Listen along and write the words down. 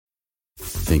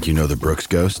Think you know the Brooks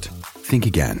Ghost? Think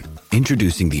again.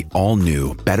 Introducing the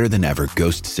all-new, better-than-ever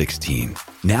Ghost 16.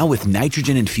 Now with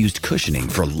nitrogen-infused cushioning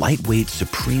for lightweight,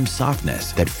 supreme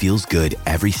softness that feels good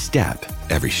every step,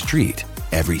 every street,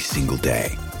 every single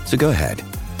day. So go ahead,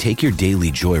 take your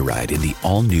daily joyride in the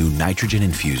all-new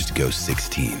nitrogen-infused Ghost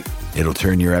 16. It'll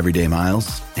turn your everyday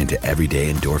miles into everyday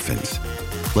endorphins.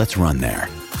 Let's run there.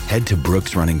 Head to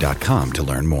brooksrunning.com to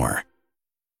learn more.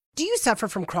 Do you suffer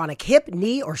from chronic hip,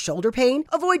 knee, or shoulder pain?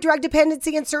 Avoid drug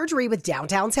dependency and surgery with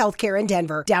Downtown's Healthcare in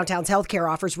Denver. Downtown's Healthcare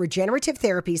offers regenerative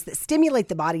therapies that stimulate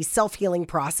the body's self-healing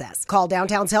process. Call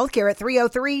Downtown's Healthcare at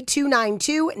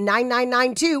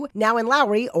 303-292-9992, now in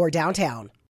Lowry or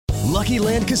downtown. Lucky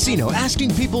Land Casino,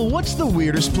 asking people, what's the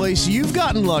weirdest place you've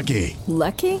gotten lucky?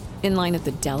 Lucky? In line at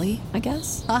the deli, I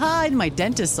guess? Aha, in my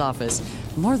dentist's office.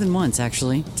 More than once,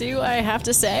 actually. Do I have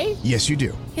to say? Yes, you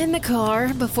do. In the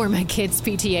car before my kids'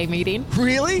 PTA meeting.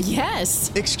 Really? Yes.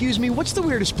 Excuse me, what's the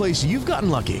weirdest place you've gotten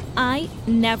lucky? I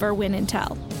never win and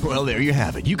tell. Well, there you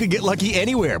have it. You can get lucky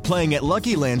anywhere, playing at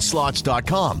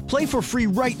LuckyLandSlots.com. Play for free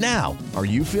right now. Are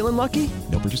you feeling lucky?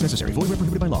 No purchase necessary. Void where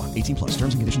prohibited by law. 18 plus.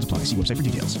 Terms and conditions apply. See website for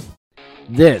details.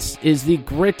 This is the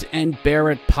Grit and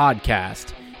Bear It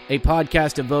podcast, a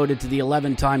podcast devoted to the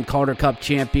 11-time Calder Cup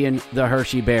champion, the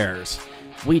Hershey Bears.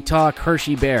 We talk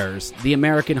Hershey Bears, the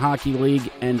American Hockey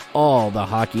League, and all the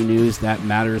hockey news that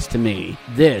matters to me.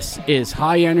 This is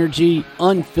high energy,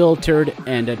 unfiltered,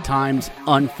 and at times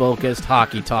unfocused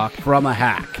hockey talk from a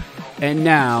hack. And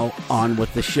now, on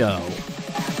with the show.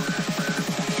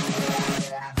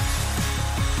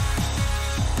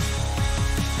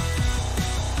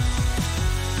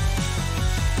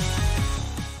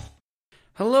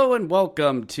 Hello and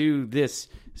welcome to this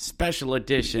special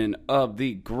edition of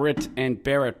the Grit and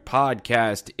Bear It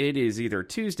podcast. It is either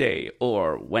Tuesday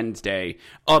or Wednesday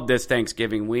of this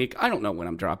Thanksgiving week. I don't know when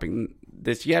I'm dropping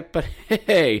this yet, but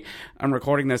hey, I'm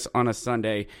recording this on a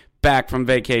Sunday back from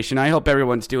vacation. I hope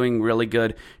everyone's doing really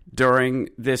good during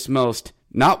this most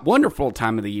not wonderful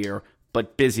time of the year,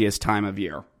 but busiest time of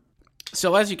year.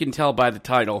 So as you can tell by the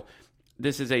title,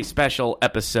 this is a special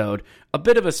episode, a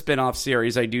bit of a spin-off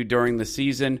series I do during the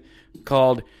season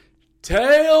called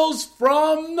Tales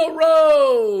from the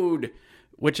Road,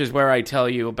 which is where I tell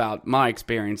you about my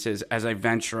experiences as I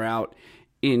venture out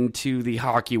into the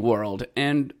hockey world.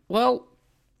 And, well,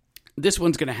 this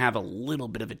one's going to have a little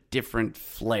bit of a different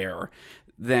flair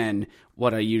than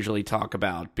what I usually talk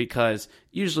about, because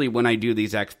usually when I do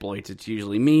these exploits, it's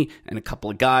usually me and a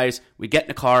couple of guys. We get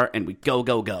in a car and we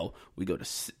go.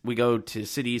 We go to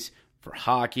cities for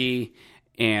hockey,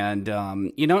 and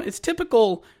it's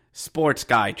typical sports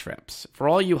guy trips for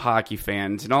all you hockey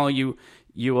fans and all you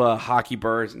hockey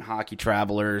birds and hockey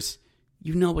travelers.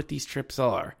 You know what these trips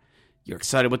are. You're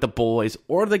excited with the boys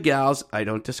or the gals. I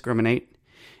don't discriminate.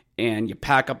 And you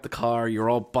pack up the car. You're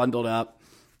all bundled up.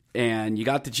 And you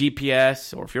got the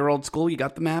GPS, or if you're old school, you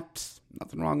got the maps.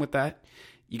 Nothing wrong with that.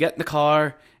 You get in the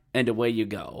car, and away you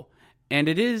go. And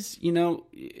it is,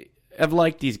 I've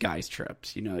liked these guys'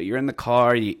 trips. You're in the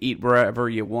car, you eat wherever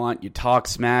you want, you talk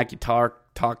smack, you talk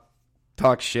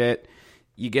shit.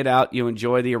 You get out, you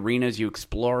enjoy the arenas, you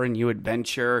explore and you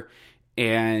adventure.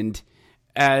 And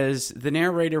as the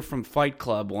narrator from Fight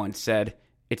Club once said,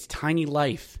 it's tiny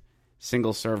life.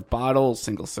 Single-serve bottles,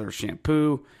 single-serve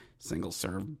shampoo,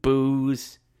 single-serve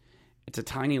booze. It's a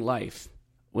tiny life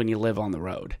when you live on the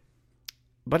road.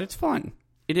 But it's fun.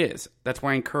 It is. That's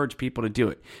why I encourage people to do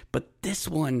it. But this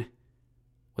one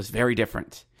was very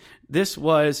different. This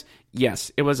was,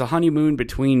 yes, it was a honeymoon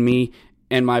between me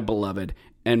and my beloved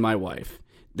and my wife.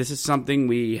 This is something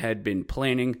we had been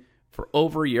planning for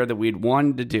over a year that we'd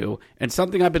wanted to do, and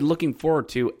something I've been looking forward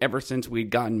to ever since we'd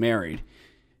gotten married,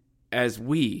 as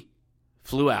we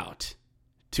flew out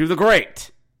to the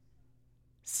great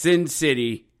Sin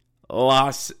City,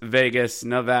 Las Vegas,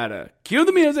 Nevada. Cue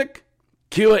the music.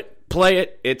 Cue it. Play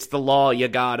it. It's the law. You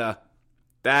gotta.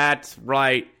 That's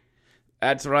right.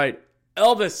 That's right.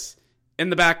 Elvis in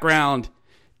the background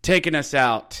taking us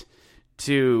out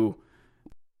to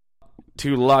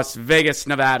Las Vegas,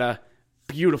 Nevada.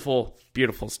 Beautiful,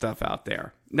 beautiful stuff out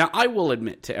there. Now, I will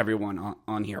admit to everyone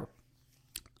on here,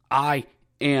 I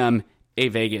am a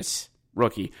Vegas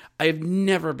rookie. I have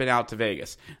never been out to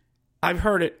Vegas. I've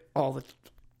heard it all the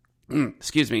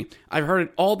I've heard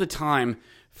it all the time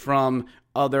from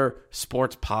other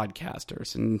sports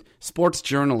podcasters and sports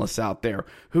journalists out there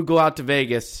who go out to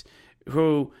Vegas,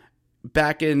 who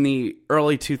back in the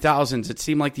early 2000s, it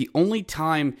seemed like the only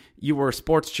time you were a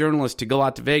sports journalist to go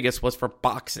out to Vegas was for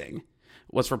boxing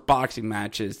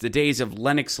matches. The days of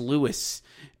Lennox Lewis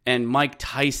and Mike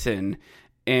Tyson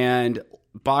and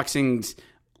boxing's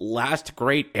last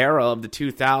great era of the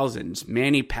 2000s,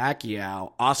 Manny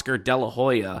Pacquiao, Oscar De La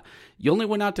Hoya, you only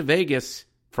went out to Vegas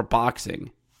for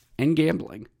boxing and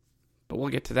gambling. But we'll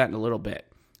get to that in a little bit.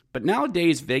 But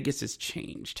nowadays, Vegas has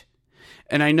changed.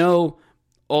 And I know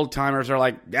old-timers are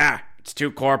like, it's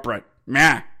too corporate.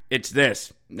 It's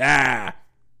this.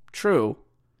 True.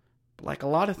 But like a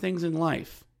lot of things in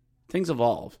life, things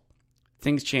evolve.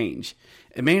 Things change.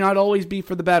 It may not always be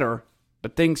for the better,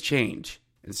 but things change.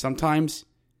 And sometimes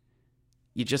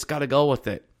you just got to go with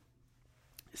it.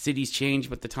 Cities change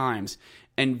with the times.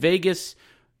 And Vegas,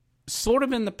 sort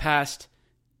of in the past,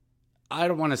 I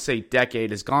don't want to say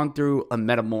decade, has gone through a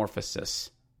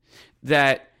metamorphosis.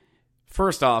 That,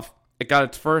 first off, it got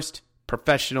its first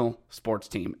professional sports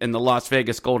team in the Las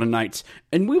Vegas Golden Knights.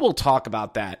 And we will talk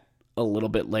about that a little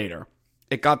bit later.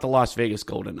 It got the Las Vegas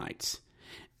Golden Knights.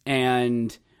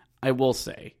 And I will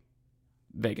say,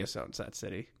 Vegas owns that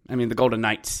city. I mean, the Golden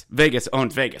Knights. Vegas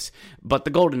owns Vegas. But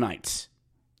the Golden Knights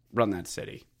run that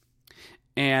city.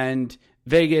 And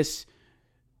Vegas,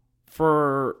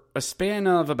 for a span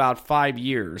of about 5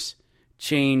 years,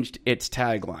 changed its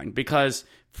tagline. Because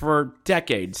for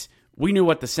decades, we knew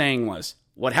what the saying was.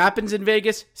 What happens in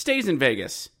Vegas stays in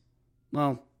Vegas.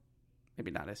 Well,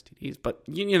 maybe not STDs, but,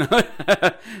 you know,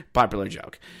 popular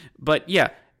joke. But, yeah,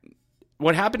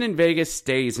 what happened in Vegas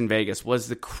stays in Vegas was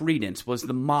the credence, was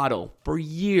the motto for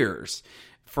years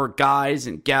for guys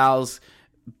and gals,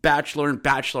 bachelor and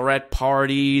bachelorette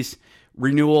parties,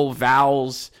 renewal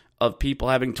vows of people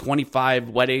having 25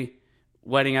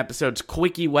 wedding episodes,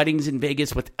 quickie weddings in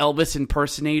Vegas with Elvis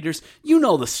impersonators. You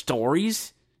know the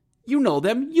stories. You know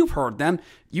them. You've heard them.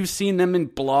 You've seen them in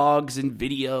blogs and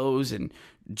videos and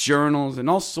journals and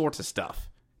all sorts of stuff.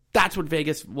 That's what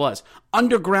Vegas was.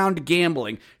 Underground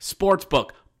gambling, sportsbook,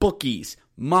 bookies,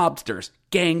 mobsters,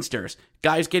 gangsters,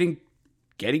 guys getting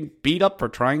beat up for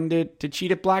trying to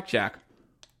cheat at blackjack.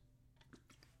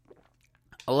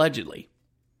 Allegedly.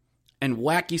 And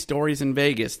wacky stories in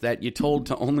Vegas that you told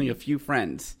to only a few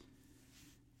friends.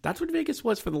 That's what Vegas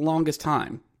was for the longest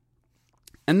time.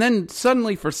 And then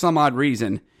suddenly, for some odd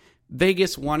reason,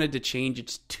 Vegas wanted to change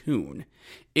its tune.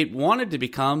 It wanted to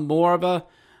become more of a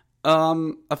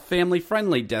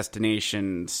family-friendly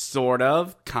destination, sort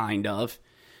of, kind of.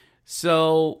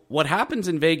 So what happens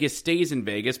in Vegas stays in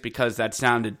Vegas because that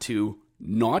sounded too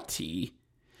naughty.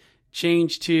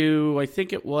 Changed to, I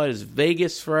think it was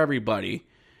Vegas for everybody.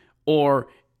 Or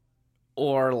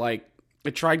like,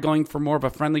 it tried going for more of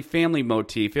a friendly family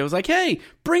motif. It was like, hey,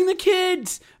 bring the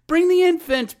kids, bring the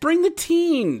infants, bring the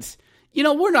teens. You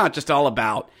know, we're not just all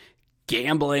about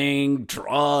gambling,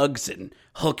 drugs, and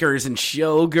hookers and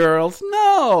showgirls.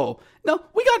 No,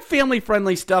 we got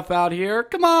family-friendly stuff out here.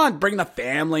 Come on, bring the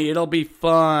family. It'll be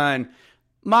fun.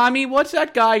 Mommy, what's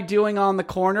that guy doing on the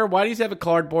corner? Why does he have a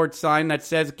cardboard sign that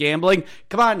says gambling?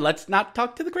 Come on, let's not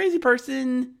talk to the crazy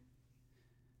person.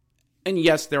 And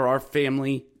yes, there are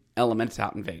family elements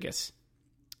out in Vegas.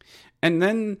 And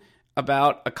then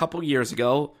about a couple years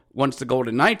ago, once the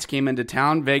Golden Knights came into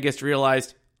town, Vegas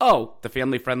realized, the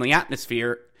family-friendly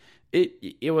atmosphere,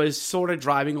 it was sort of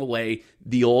driving away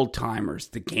the old-timers,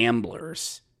 the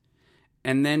gamblers.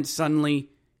 And then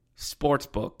suddenly, sports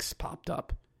books popped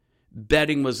up.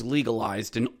 Betting was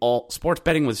legalized sports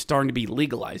betting was starting to be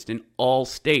legalized in all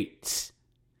states.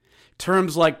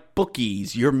 Terms like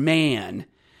bookies, your man,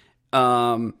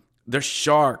 the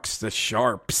sharks, the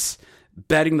sharps,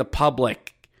 betting the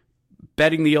public,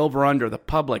 betting the over-under, the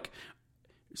public,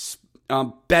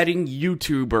 betting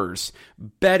YouTubers,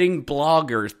 betting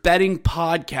bloggers, betting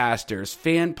podcasters,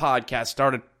 fan podcasts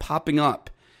started popping up.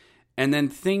 And then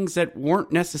things that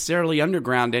weren't necessarily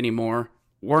underground anymore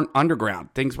weren't underground.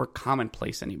 Things were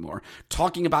commonplace anymore.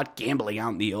 Talking about gambling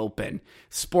out in the open.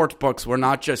 Sports books were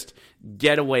not just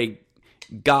getaway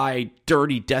guy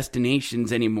dirty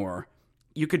destinations anymore.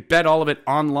 You could bet all of it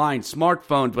online,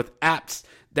 smartphones with apps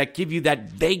that give you that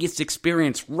Vegas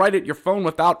experience right at your phone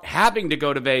without having to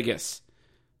go to Vegas.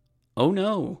 Oh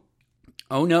no.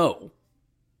 Oh no.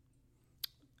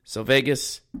 So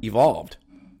Vegas evolved.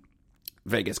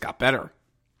 Vegas got better.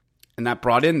 And that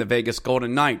brought in the Vegas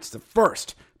Golden Knights, the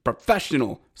first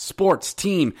professional sports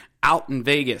team out in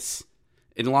Vegas,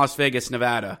 in Las Vegas,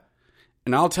 Nevada.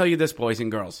 And I'll tell you this, boys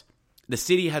and girls, the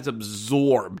city has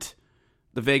absorbed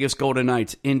the Vegas Golden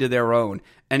Knights into their own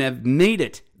and have made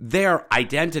it their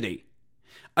identity.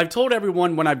 I've told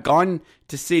everyone when I've gone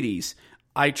to cities,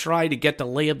 I try to get the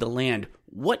lay of the land.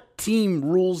 What team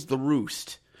rules the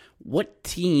roost? What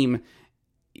team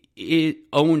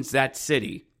owns that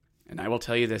city? And I will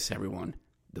tell you this, everyone.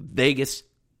 The Vegas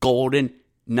Golden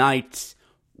Knights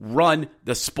run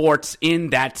the sports in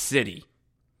that city.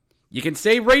 You can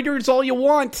say Raiders all you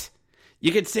want.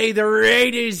 You can say the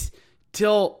Raiders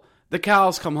till the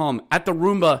cows come home at the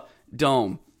Roomba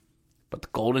Dome. But the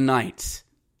Golden Knights,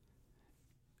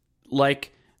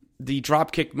 like the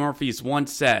Dropkick Murphys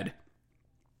once said,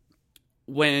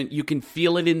 when you can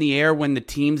feel it in the air when the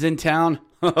team's in town,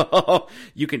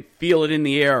 you can feel it in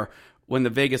the air when the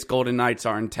Vegas Golden Knights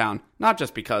are in town. Not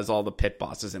just because all the pit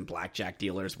bosses and blackjack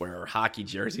dealers wear hockey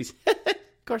jerseys.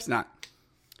 Of course not.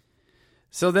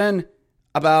 So then,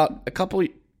 about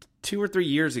 2 or 3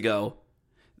 years ago,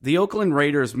 the Oakland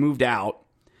Raiders moved out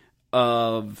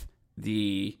of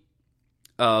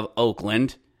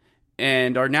Oakland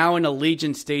and are now in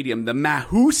Allegiant Stadium, the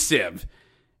massive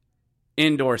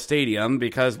indoor stadium,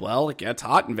 because, well, it gets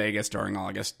hot in Vegas during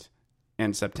August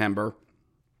and September,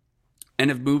 and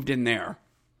have moved in there.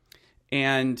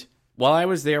 And while I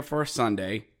was there for a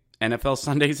Sunday, NFL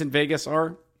Sundays in Vegas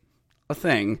are a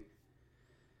thing.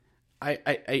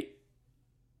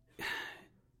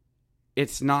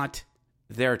 It's not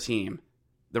their team.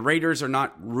 The Raiders are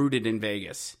not rooted in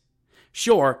Vegas.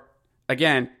 Sure,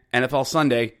 again, NFL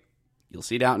Sunday, you'll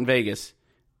see it out in Vegas,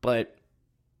 but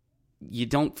you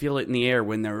don't feel it in the air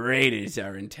when the Raiders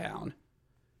are in town.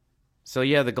 So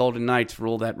yeah, the Golden Knights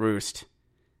rule that roost,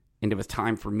 and it was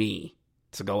time for me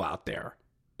to go out there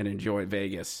and enjoy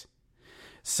Vegas.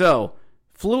 So,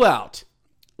 flew out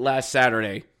last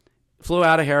Saturday. Flew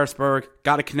out of Harrisburg,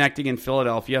 got a connecting in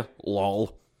Philadelphia,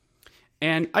 lol.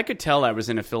 And I could tell I was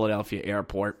in a Philadelphia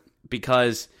airport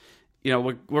because, you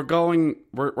know,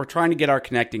 we're trying to get our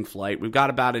connecting flight. We've got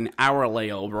about an hour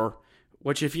layover,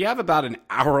 which if you have about an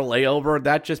hour layover,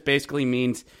 that just basically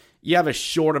means you have a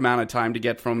short amount of time to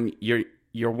get from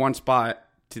your one spot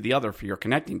to the other for your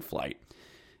connecting flight.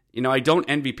 You know, I don't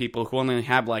envy people who only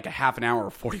have like a half an hour or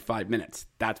 45 minutes.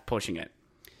 That's pushing it.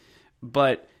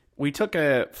 But we took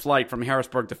a flight from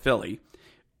Harrisburg to Philly,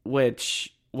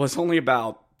 which was only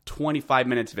about 25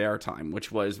 minutes of airtime,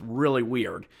 which was really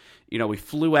weird. You know, we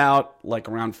flew out like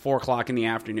around 4 o'clock in the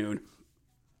afternoon,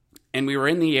 and we were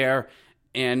in the air,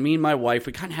 and me and my wife,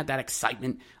 we kind of had that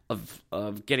excitement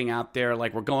of getting out there.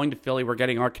 Like, we're going to Philly, we're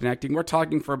getting our connecting. We're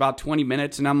talking for about 20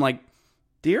 minutes, and I'm like,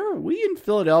 dear, are we in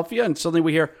Philadelphia? And suddenly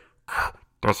we hear,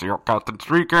 this is your captain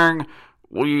speaking.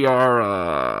 We are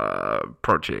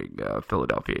approaching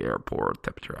Philadelphia Airport.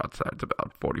 Temperature outside is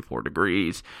about 44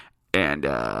 degrees. And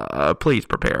please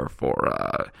prepare for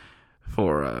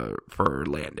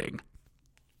landing.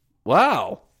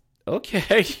 Wow.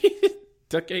 Okay.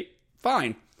 Okay.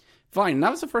 Fine.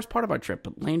 That was the first part of our trip,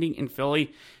 but landing in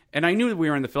Philly. And I knew that we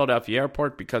were in the Philadelphia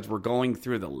airport because we're going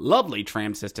through the lovely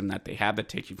tram system that they have that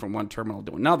takes you from one terminal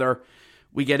to another.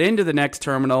 We get into the next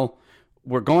terminal.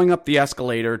 We're going up the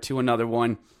escalator to another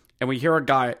one. And we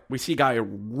see a guy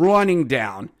running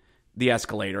down the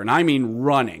escalator. And I mean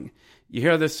running. You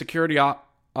hear the security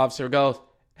officer goes,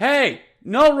 hey,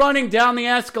 no running down the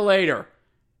escalator.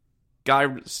 Guy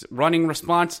running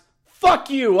response, fuck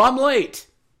you, I'm late.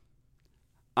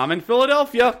 I'm in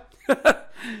Philadelphia.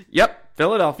 Yep,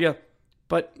 Philadelphia.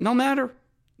 But no matter.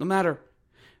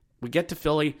 We get to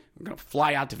Philly. We're going to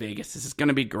fly out to Vegas. This is going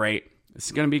to be great.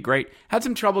 Had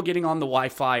some trouble getting on the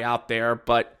Wi-Fi out there,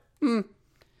 but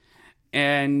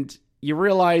and you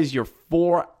realize you're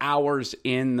 4 hours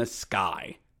in the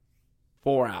sky.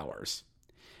 4 hours.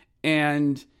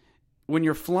 And when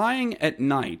you're flying at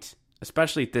night,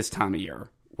 especially at this time of year,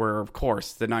 where, of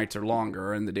course, the nights are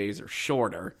longer and the days are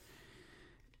shorter,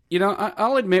 you know,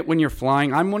 I'll admit when you're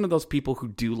flying, I'm one of those people who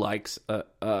do likes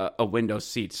a window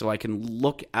seat so I can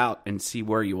look out and see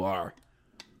where you are.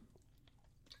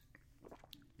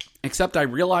 Except I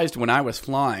realized when I was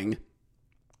flying,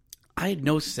 I had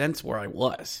no sense where I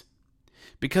was.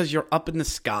 Because you're up in the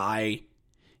sky,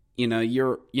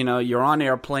 you're on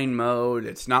airplane mode.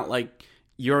 It's not like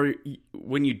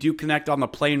when you do connect on the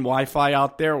plane Wi-Fi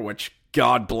out there, which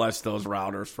God bless those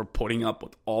routers for putting up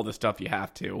with all the stuff you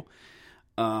have to.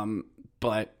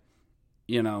 But,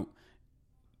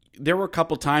 there were a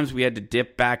couple times we had to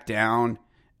dip back down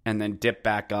and then dip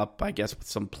back up, I guess, with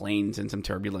some planes and some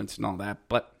turbulence and all that.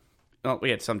 But, well, we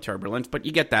had some turbulence, but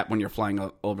you get that when you're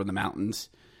flying over the mountains.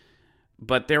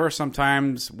 But there were some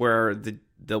times where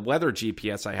the weather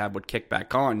GPS I had would kick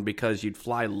back on because you'd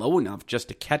fly low enough just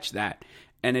to catch that.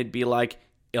 And it'd be like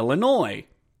Illinois,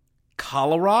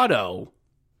 Colorado,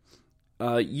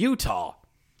 Utah.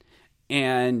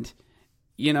 And,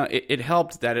 it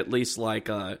helped that at least like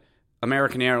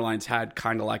American Airlines had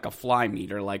kind of like a fly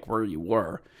meter, like where you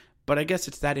were. But I guess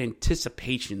it's that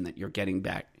anticipation that you're getting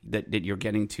back, that you're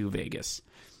getting to Vegas.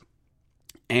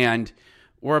 And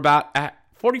we're about at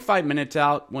 45 minutes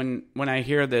out when I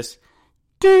hear this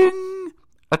ding.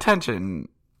 Attention,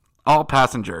 all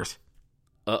passengers.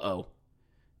 Uh-oh.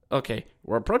 Okay,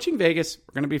 we're approaching Vegas.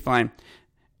 We're going to be fine.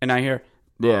 And I hear,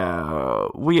 yeah,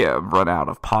 we have run out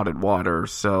of potted water,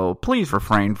 so please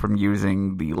refrain from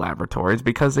using the lavatories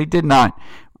because they did not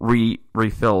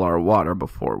refill our water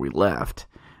before we left.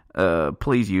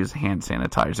 Please use hand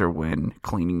sanitizer when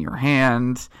cleaning your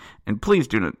hands, and please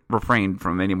do not refrain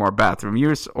from any more bathroom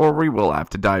use, or we will have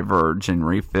to diverge and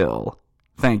refill.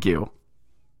 Thank you.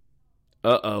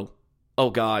 Uh-oh. Oh,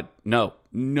 God. No.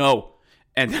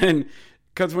 And then,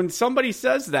 because when somebody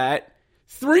says that,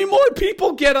 3 more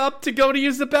people get up to go to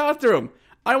use the bathroom.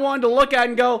 I wanted to look at it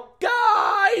and go,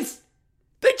 guys,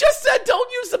 they just said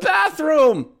don't use the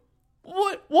bathroom.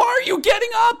 What? Why are you getting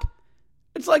up?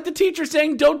 It's like the teacher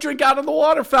saying don't drink out of the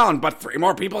water fountain, but 3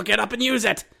 more people get up and use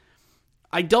it.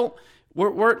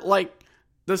 We're like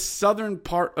the southern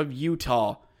part of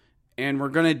Utah, and we're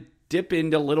going to dip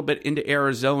into a little bit into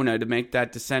Arizona to make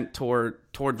that descent toward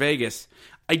Vegas.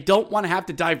 I don't want to have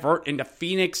to divert into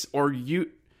Phoenix or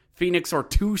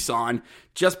Tucson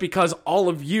just because all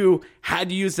of you had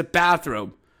to use the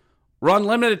bathroom. We're on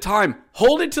limited time.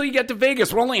 Hold it till you get to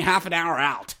Vegas. We're only half an hour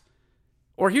out.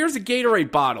 Or here's a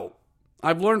Gatorade bottle.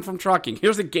 I've learned from trucking.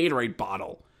 Here's a Gatorade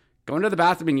bottle. Go into the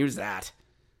bathroom and use that.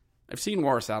 I've seen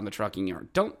worse out in the trucking yard.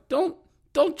 Don't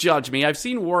judge me. I've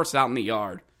seen worse out in the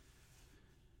yard.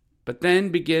 But then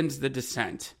begins the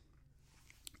descent.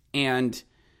 And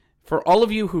for all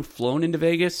of you who've flown into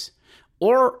Vegas,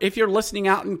 or if you're listening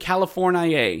out in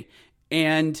California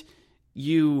and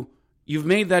you've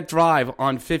made that drive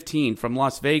on 15 from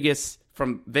Vegas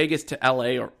to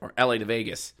LA or LA to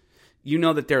Vegas, you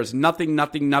know that there's nothing.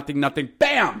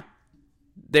 Bam!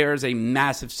 There's a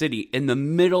massive city in the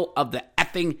middle of the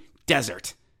effing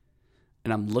desert.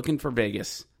 And I'm looking for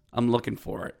Vegas. I'm looking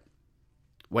for it.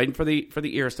 Waiting for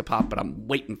the ears to pop, but I'm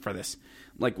waiting for this.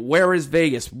 I'm like, where is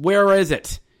Vegas? Where is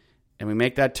it? And we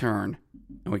make that turn,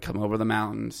 and we come over the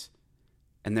mountains,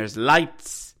 and there's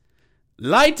lights.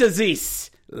 Lights.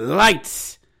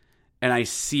 And I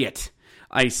see it.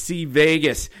 I see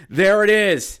Vegas. There it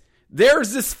is.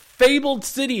 There's this fabled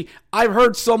city I've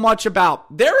heard so much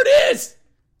about. There it is.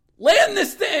 Land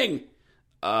this thing.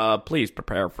 Please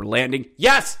prepare for landing.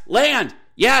 Yes, land.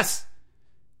 Yes.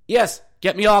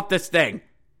 Get me off this thing.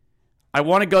 I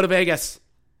want to go to Vegas.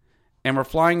 And we're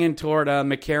flying in toward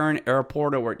McCarran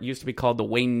Airport, or what used to be called the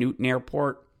Wayne Newton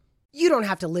Airport. You don't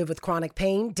have to live with chronic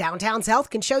pain. Downtown's Health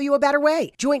can show you a better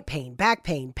way. Joint pain, back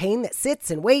pain, pain that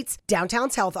sits and waits.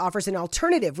 Downtown's Health offers an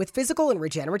alternative with physical and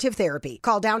regenerative therapy.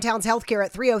 Call Downtown's Healthcare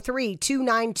at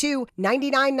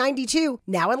 303-292-9992,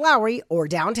 now in Lowry or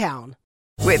downtown.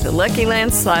 With the Lucky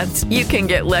Land Slots, you can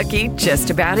get lucky just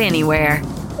about anywhere.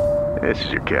 This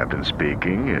is your captain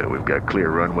speaking. We've got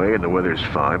clear runway and the weather's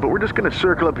fine, but we're just going to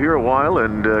circle up here a while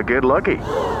and get lucky.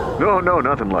 No,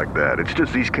 nothing like that. It's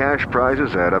just these cash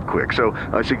prizes add up quick. So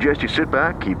I suggest you sit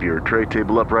back, keep your tray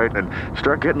table upright, and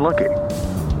start getting lucky.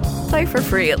 Play for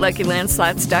free at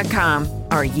LuckyLandSlots.com.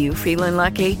 Are you feeling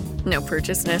lucky? No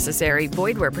purchase necessary.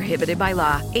 Void where prohibited by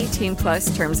law.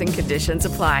 18+ terms and conditions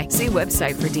apply. See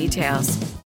website for details.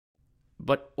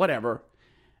 But whatever.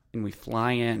 And we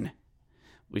fly in.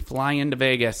 We fly into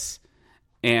Vegas,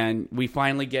 and we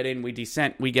finally get in. We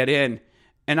descent. We get in,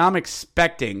 and I'm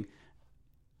expecting,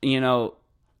 a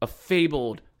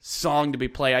fabled song to be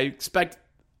played. I expect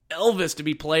Elvis to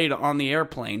be played on the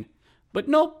airplane, but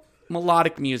nope.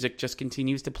 Melodic music just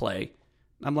continues to play.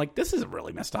 I'm like, this is a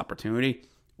really missed opportunity.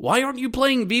 Why aren't you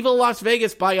playing Viva Las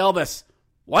Vegas by Elvis?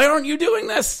 Why aren't you doing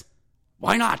this?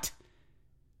 Why not?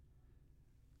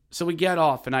 So we get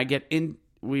off, and I get in.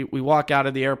 We walk out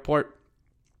of the airport.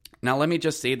 Now, let me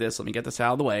just say this. Let me get this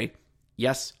out of the way.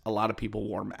 Yes, a lot of people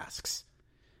wore masks.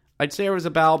 I'd say it was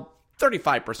about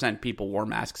 35% people wore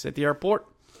masks at the airport.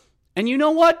 And you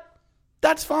know what?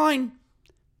 That's fine.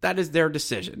 That is their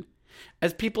decision.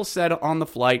 As people said on the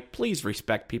flight, please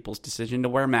respect people's decision to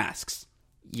wear masks.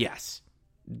 Yes,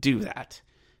 do that.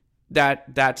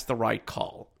 That's the right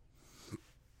call.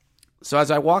 So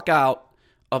as I walk out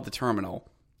of the terminal,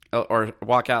 or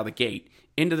walk out of the gate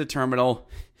into the terminal,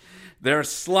 there are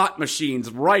slot machines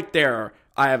right there.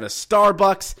 I have a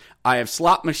Starbucks, I have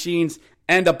slot machines,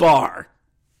 and a bar.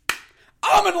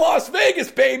 I'm in Las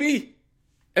Vegas, baby!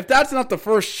 If that's not the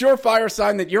first surefire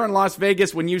sign that you're in Las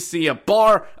Vegas when you see a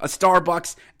bar, a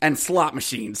Starbucks, and slot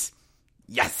machines.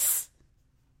 Yes!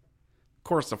 Of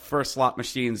course, the first slot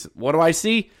machines, what do I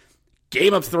see?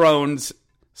 Game of Thrones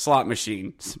slot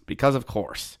machines. Because of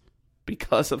course.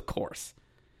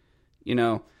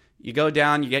 You go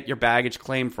down, you get your baggage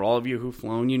claim. For all of you who've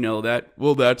flown, you know that.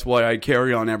 Well, that's why I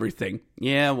carry on everything.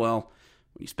 Yeah, well,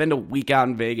 when you spend a week out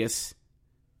in Vegas,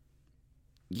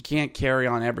 you can't carry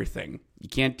on everything. You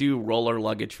can't do roller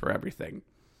luggage for everything.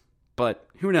 But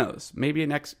who knows? Maybe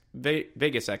an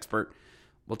Vegas expert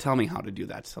will tell me how to do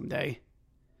that someday.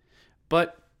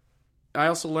 But I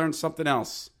also learned something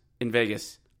else in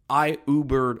Vegas. We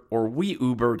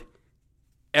Ubered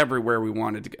everywhere we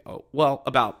wanted to go. Well,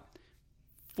 about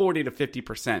 40 to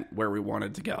 50% where we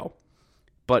wanted to go.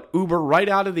 But Uber right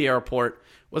out of the airport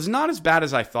was not as bad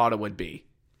as I thought it would be.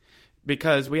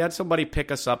 Because we had somebody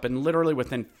pick us up, and literally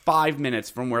within 5 minutes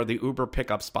from where the Uber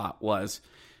pickup spot was,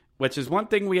 which is one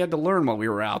thing we had to learn while we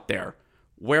were out there,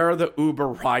 where the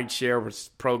Uber rideshare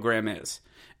program is.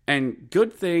 And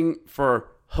good thing for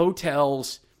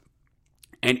hotels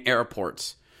and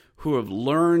airports who have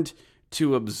learned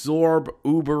to absorb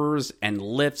Ubers and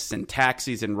Lyfts and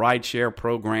taxis and rideshare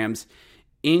programs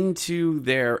into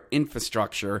their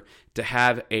infrastructure to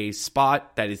have a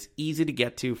spot that is easy to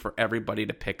get to for everybody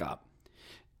to pick up.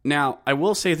 Now, I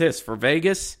will say this, for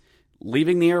Vegas,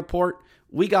 leaving the airport,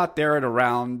 we got there at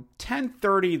around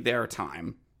 10:30 their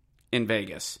time in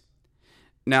Vegas.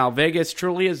 Now, Vegas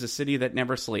truly is a city that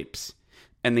never sleeps.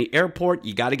 And the airport,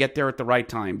 you got to get there at the right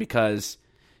time because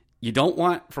you don't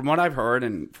want, from what I've heard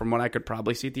and from what I could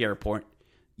probably see at the airport,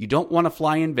 you don't want to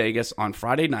fly in Vegas on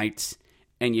Friday nights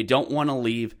and you don't want to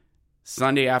leave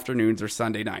Sunday afternoons or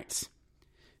Sunday nights.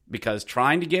 Because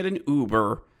trying to get an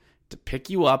Uber to pick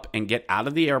you up and get out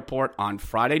of the airport on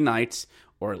Friday nights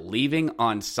or leaving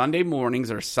on Sunday mornings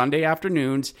or Sunday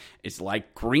afternoons is like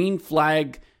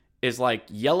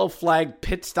yellow flag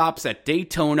pit stops at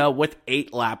Daytona with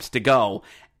 8 laps to go.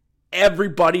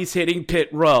 Everybody's hitting pit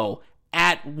row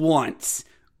at once.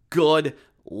 Good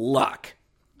luck.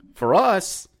 For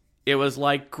us, it was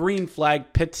like green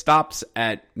flag pit stops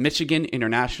at Michigan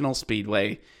International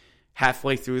Speedway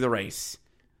halfway through the race.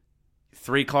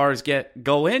 3 cars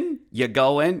go in, you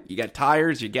got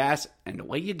tires, you gas, and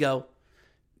away you go.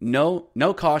 No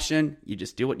caution, you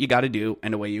just do what you got to do,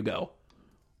 and away you go.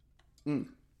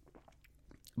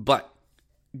 But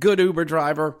good Uber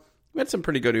driver. We had some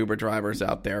pretty good Uber drivers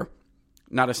out there.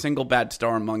 Not a single bad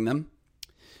star among them.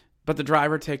 But the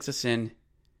driver takes us in,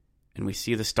 and we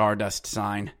see the Stardust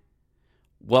sign.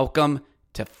 Welcome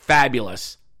to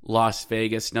fabulous Las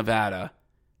Vegas, Nevada.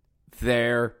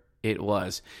 There it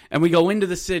was. And we go into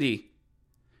the city.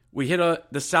 We hit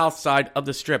the south side of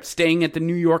the strip, staying at the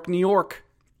New York, New York.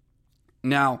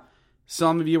 Now,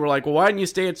 some of you were like, well, why didn't you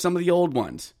stay at some of the old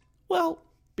ones? Well,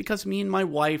 because me and my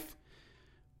wife,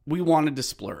 we wanted to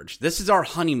splurge. This is our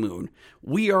honeymoon.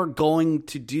 We are going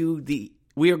to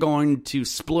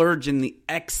splurge in the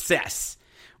excess,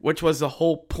 which was the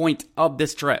whole point of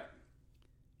this trip.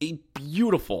 A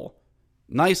beautiful,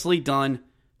 nicely done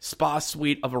spa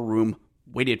suite of a room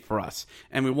waited for us.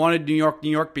 And we wanted New York, New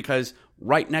York because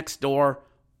right next door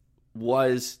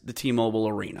was the T-Mobile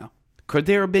Arena. Could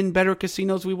there have been better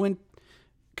casinos or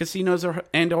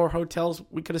hotels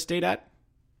we could have stayed at?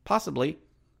 Possibly.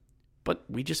 But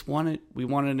we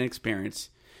wanted an experience.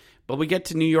 But we get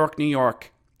to New York, New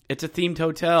York. It's a themed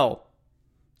hotel.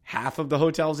 Half of the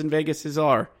hotels in Vegas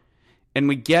are. And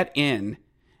we get in.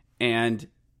 And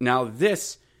now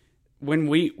this, when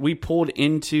we pulled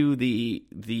into the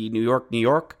New York, New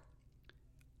York,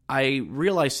 I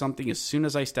realized something as soon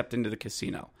as I stepped into the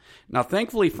casino. Now,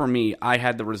 thankfully for me, I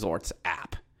had the Resorts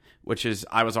app, which is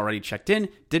I was already checked in,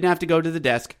 didn't have to go to the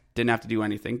desk, didn't have to do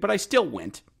anything, but I still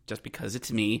went, just because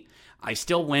it's me. I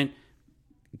still went,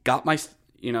 got my,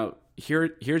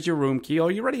 here's your room key. Oh,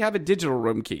 you already have a digital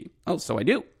room key. Oh, so I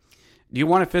do. Do you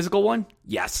want a physical one?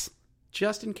 Yes.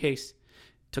 Just in case.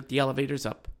 Took the elevators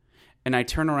up, and I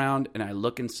turn around and I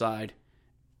look inside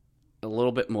a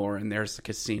little bit more, and there's the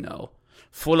casino.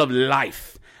 Full of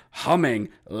life, humming,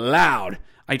 loud.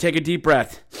 I take a deep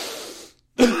breath.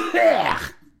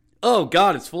 Oh,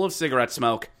 God, it's full of cigarette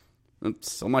smoke.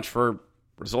 So much for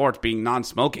Resort being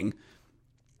non-smoking.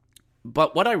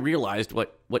 But what I realized,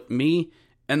 what me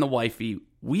and the wifey,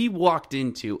 we walked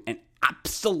into an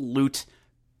absolute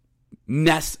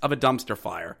mess of a dumpster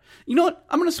fire. You know what?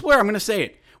 I'm going to swear. I'm going to say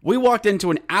it. We walked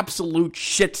into an absolute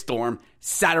shitstorm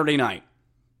Saturday night.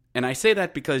 And I say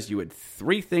that because you had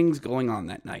 3 things going on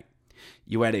that night.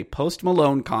 You had a Post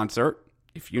Malone concert.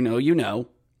 If you know, you know.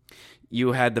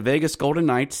 You had the Vegas Golden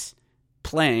Knights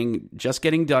playing, just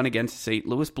getting done against St.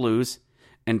 Louis Blues.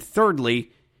 And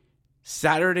thirdly,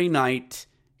 Saturday night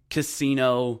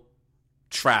casino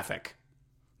traffic.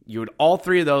 You had all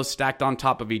 3 of those stacked on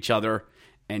top of each other,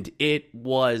 and it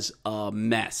was a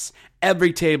mess.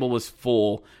 Every table was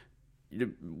full.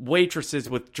 Waitresses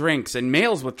with drinks and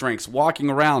males with drinks walking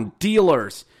around.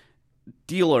 Dealers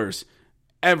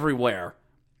everywhere.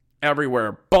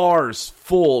 Bars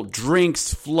full,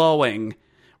 drinks flowing,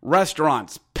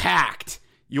 restaurants packed.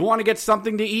 You want to get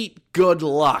something to eat? Good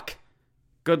luck.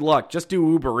 Good luck. Just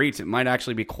do Uber Eats. It might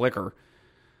actually be quicker.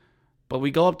 But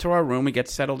we go up to our room, we get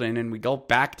settled in, and we go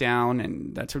back down,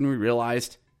 and that's when we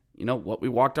realized, what we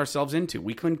walked ourselves into.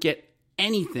 We couldn't get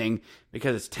anything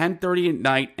because it's 10:30 at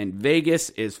night, and Vegas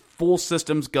is full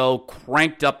systems go,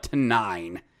 cranked up to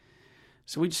 9.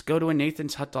 So we just go to a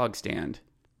Nathan's hot dog stand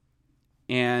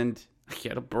and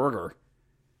get a burger.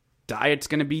 Diet's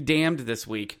going to be damned this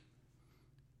week.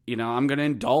 I'm going to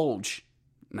indulge.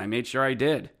 And I made sure I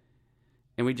did.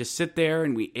 And we just sit there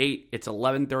and we ate. It's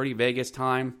 11:30 Vegas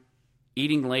time.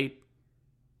 Eating late,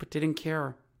 but didn't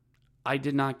care. I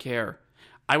did not care.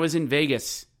 I was in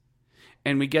Vegas.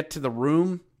 And we get to the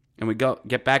room, and we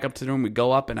get back up to the room. We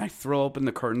go up, and I throw open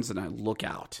the curtains, and I look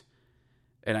out.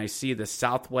 And I see the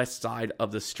southwest side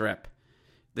of the Strip,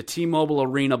 the T-Mobile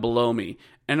Arena below me,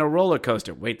 and a roller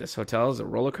coaster. Wait, this hotel is a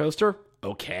roller coaster?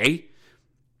 Okay.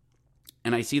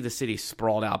 And I see the city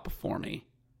sprawled out before me.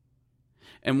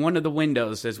 And one of the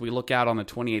windows, as we look out on the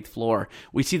 28th floor,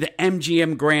 we see the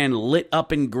MGM Grand lit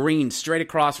up in green straight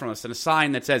across from us, and a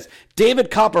sign that says,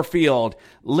 David Copperfield,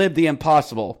 live the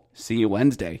impossible. See you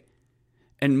Wednesday.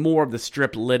 And more of the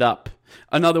Strip lit up.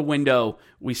 Another window,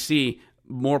 we see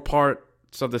more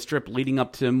parts of the Strip leading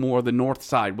up to more of the north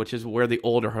side, which is where the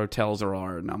older hotels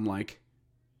are. And I'm like,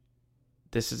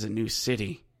 this is a new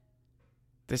city.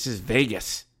 This is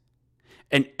Vegas.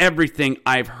 And everything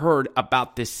I've heard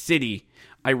about this city,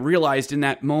 I realized in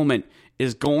that moment,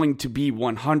 is going to be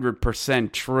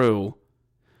 100% true.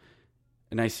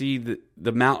 And I see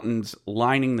the mountains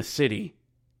lining the city.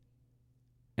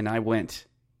 And I went,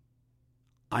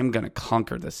 I'm going to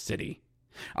conquer this city.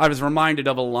 I was reminded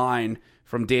of a line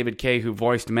from David Kaye, who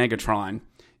voiced Megatron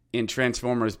in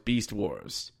Transformers Beast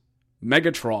Wars.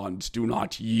 Megatrons do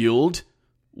not yield.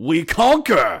 We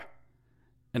conquer.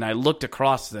 And I looked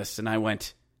across this and I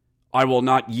went, I will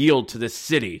not yield to this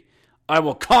city. I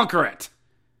will conquer it.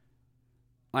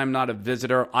 I'm not a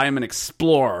visitor. I am an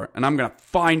explorer. And I'm going to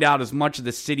find out as much of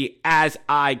the city as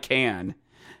I can.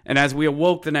 And as we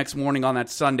awoke the next morning on that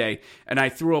Sunday, and I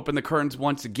threw open the curtains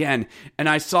once again, and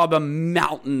I saw the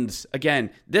mountains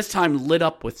again, this time lit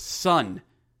up with sun.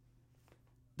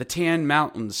 The tan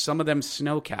mountains, some of them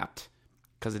snow-capped,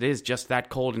 because it is just that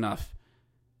cold enough.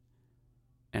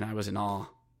 And I was in awe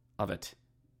of it.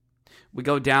 We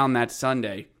go down that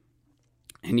Sunday,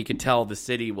 and you can tell the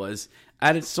city was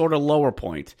at its sort of lower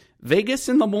point. Vegas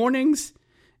in the mornings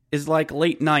is like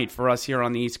late night for us here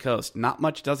on the East Coast. Not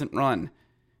much doesn't run.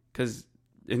 Because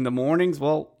in the mornings,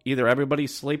 well, either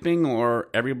everybody's sleeping or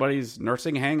everybody's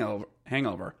nursing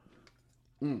hangover.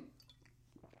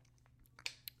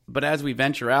 But as we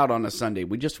venture out on a Sunday,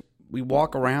 we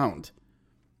walk around.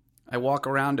 I walk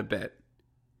around a bit.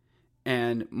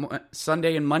 And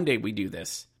Sunday and Monday we do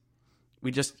this.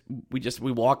 We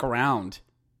walk around.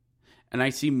 And I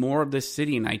see more of this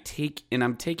city, and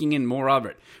I'm taking in more of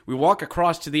it. We walk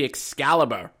across to the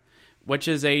Excalibur, which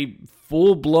is a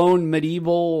full-blown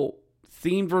medieval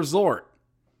themed resort.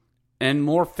 And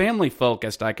more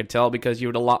family-focused, I could tell, because you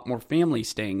had a lot more families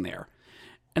staying there.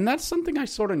 And that's something I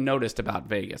sort of noticed about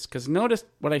Vegas. Because notice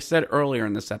what I said earlier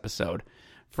in this episode.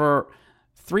 For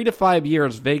 3 to 5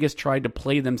 years, Vegas tried to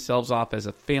play themselves off as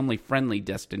a family-friendly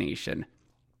destination.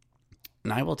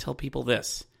 And I will tell people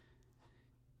this.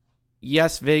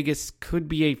 Yes, Vegas could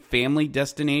be a family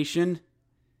destination,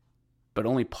 but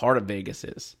only part of Vegas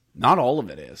is. Not all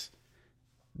of it is.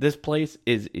 This place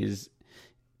is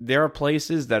there are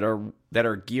places that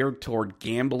are geared toward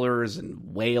gamblers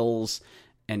and whales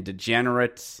and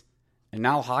degenerates and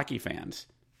now hockey fans.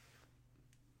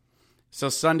 So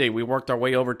Sunday we worked our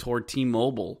way over toward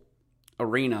T-Mobile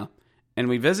Arena and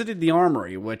we visited the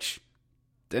Armory, which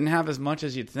didn't have as much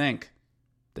as you'd think.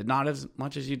 Did not as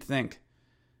much as you'd think.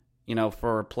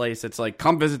 For a place that's like,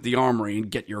 come visit the Armory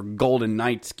and get your Golden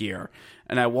Knights gear.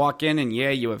 And I walk in and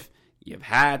you have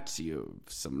hats, you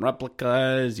have some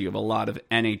replicas, you have a lot of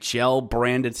NHL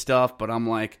branded stuff, but I'm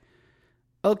like,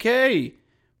 okay,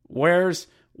 where's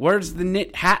the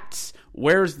knit hats?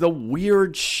 Where's the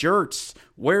weird shirts?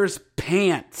 Where's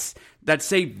pants that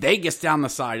say Vegas down the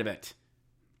side of it?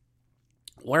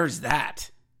 Where's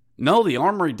that? No, the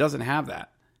Armory doesn't have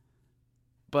that.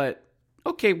 But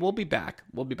okay, we'll be back.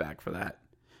 We'll be back for that.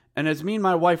 And as me and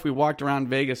my wife, we walked around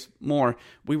Vegas more,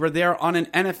 we were there on an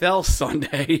NFL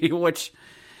Sunday, which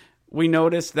we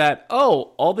noticed that,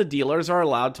 all the dealers are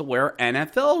allowed to wear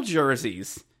NFL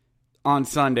jerseys on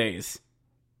Sundays.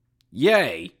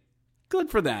 Yay.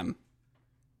 Good for them.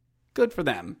 Good for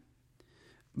them.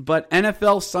 But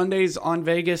NFL Sundays on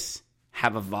Vegas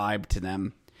have a vibe to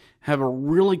them. Have a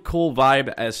really cool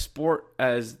vibe as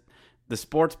the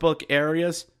sportsbook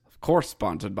areas. Of of course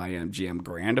sponsored by MGM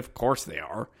Grand, of course they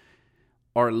are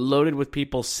loaded with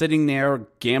people sitting there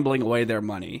gambling away their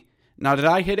money. Now, did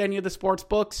I hit any of the sports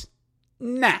books?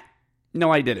 Nah. No,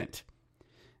 I didn't.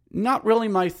 Not really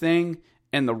my thing,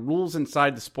 and the rules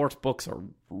inside the sports books are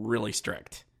really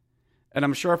strict. And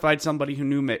I'm sure if I had somebody who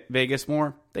knew Vegas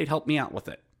more, they'd help me out with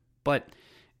it. But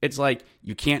it's like,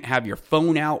 you can't have your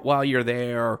phone out while you're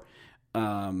there.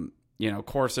 Of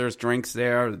course, there's drinks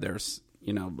there.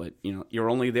 But you're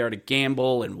only there to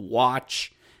gamble and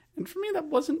watch. And for me, that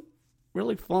wasn't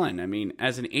really fun. I mean,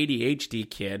 as an ADHD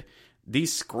kid,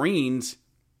 these screens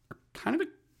are kind of a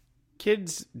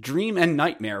kid's dream and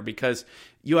nightmare because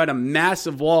you had a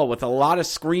massive wall with a lot of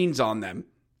screens on them.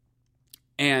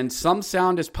 And some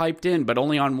sound is piped in, but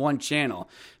only on one channel.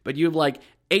 But you have like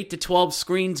 8 to 12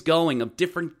 screens going of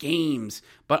different games,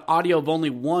 but audio of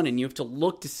only one, and you have to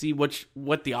look to see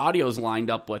what the audio's lined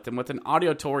up with. And with an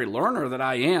auditory learner that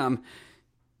I am,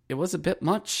 it was a bit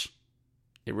much.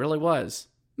 It really was.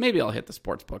 Maybe I'll hit the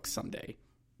sports book someday.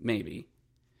 Maybe.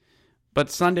 But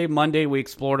Sunday, Monday, we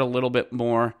explored a little bit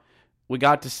more. We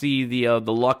got to see the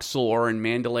Luxor in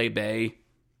Mandalay Bay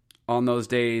on those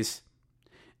days.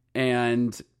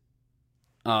 And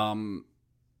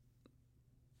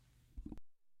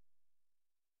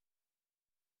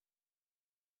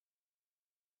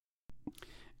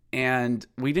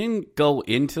we didn't go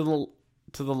into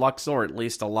the Luxor, at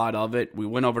least a lot of it. We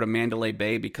went over to Mandalay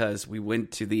Bay because we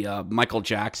went to the Michael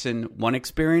Jackson One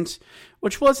Experience,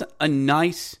 which was a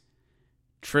nice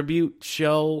tribute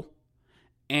show.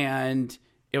 And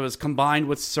it was combined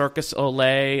with Circus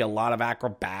Olay, a lot of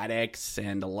acrobatics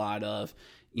and a lot of,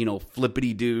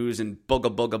 flippity-doos and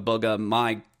booga-booga-booga.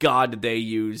 My God, did they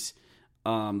use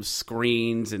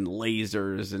screens and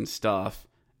lasers and stuff.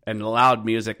 And loud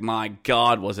music, my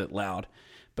God, was it loud.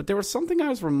 But there was something I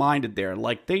was reminded there.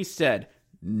 Like they said,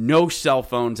 no cell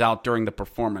phones out during the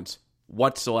performance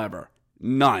whatsoever.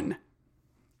 None.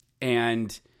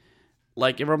 And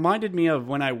it reminded me of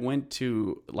when I went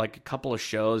to a couple of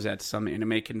shows at some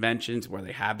anime conventions where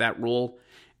they have that rule.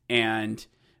 And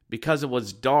because it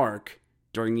was dark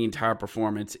during the entire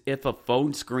performance, if a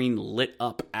phone screen lit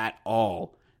up at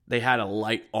all, they had a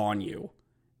light on you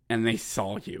and they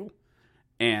saw you.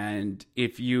 And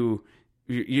if you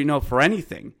for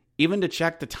anything, even to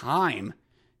check the time,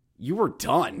 you were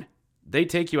done. They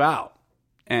take you out.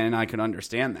 And I can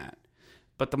understand that.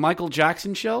 But the Michael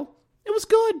Jackson show, it was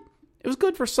good. It was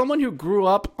good for someone who grew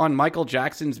up on Michael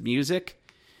Jackson's music.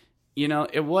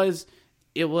 It was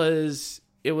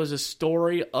a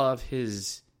story of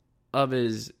his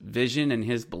vision and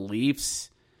his beliefs.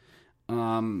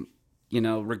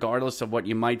 Regardless of what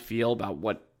you might feel about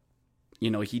what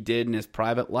he did in his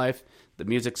private life, the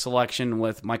music selection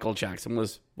with Michael Jackson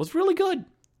was really good.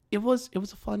 It was a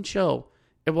fun show.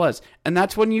 It was. And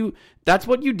that's what you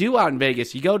do out in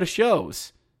Vegas. You go to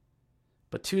shows.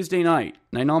 But Tuesday night,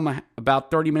 and I know I'm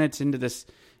about 30 minutes into this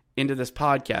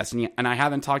podcast, and I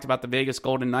haven't talked about the Vegas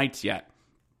Golden Knights yet.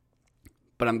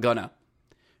 But I'm gonna.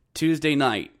 Tuesday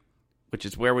night, which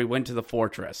is where we went to the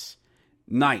Fortress.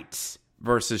 Knights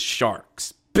versus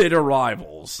Sharks. Bitter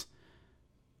rivals.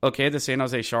 Okay, the San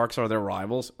Jose Sharks are their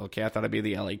rivals. Okay, I thought it'd be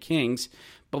the LA Kings.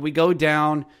 But we go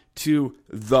down to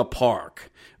the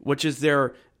Park, which is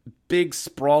their big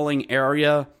sprawling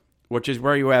area, which is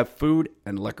where you have food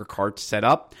and liquor carts set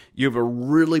up. You have a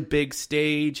really big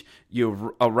stage. You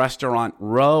have a restaurant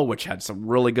row, which had some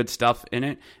really good stuff in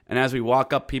it. And as we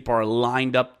walk up, people are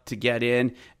lined up to get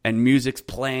in, and music's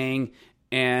playing.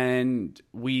 And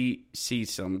we see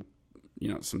some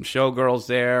showgirls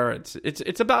there.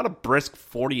 It's about a brisk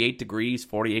 48 degrees,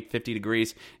 48, 50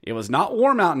 degrees. It was not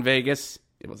warm out in Vegas.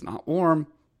 It was not warm,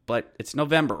 but it's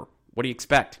November. What do you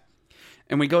expect?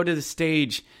 And we go to the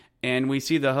stage, and we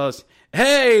see the host.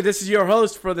 Hey, this is your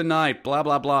host for the night, blah,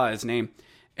 blah, blah, his name.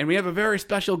 And we have a very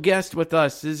special guest with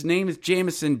us. His name is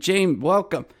Jameson. James,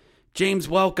 welcome. James,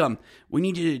 welcome. We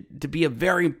need you to be a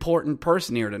very important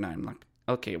person here tonight. I'm like,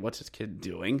 okay, what's this kid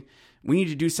doing? We need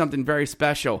to do something very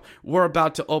special. We're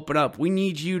about to open up. We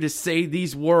need you to say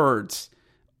these words.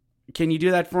 Can you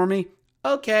do that for me?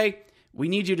 Okay. We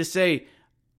need you to say,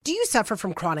 Do you suffer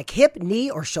from chronic hip, knee,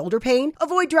 or shoulder pain?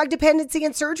 Avoid drug dependency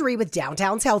and surgery with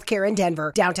Downtown's Healthcare in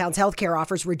Denver. Downtown's Healthcare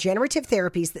offers regenerative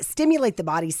therapies that stimulate the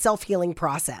body's self-healing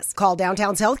process. Call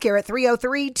Downtown's Healthcare at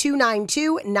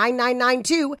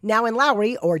 303-292-9992, now in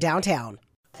Lowry or downtown.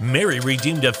 Mary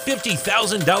redeemed a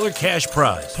 $50,000 cash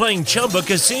prize playing Chumba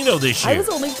Casino this year. I was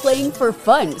only playing for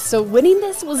fun, so winning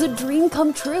this was a dream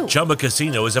come true. Chumba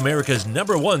Casino is America's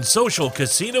 #1 social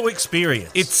casino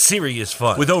experience. It's serious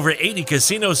fun. With over 80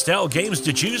 casino-style games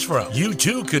to choose from, you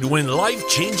too could win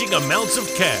life-changing amounts of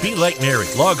cash. Be like Mary.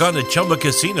 Log on to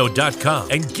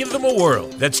ChumbaCasino.com and give them a whirl.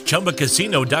 That's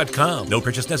ChumbaCasino.com. No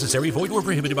purchase necessary. Void where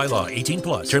prohibited by law.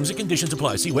 18+. Terms and conditions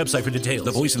apply. See website for details.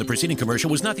 The voice in the preceding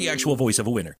commercial was not the actual voice of a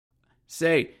winner.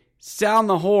 Say, sound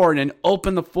the horn and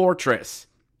open the fortress.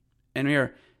 And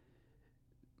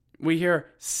we hear,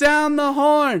 sound the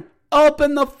horn,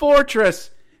 open the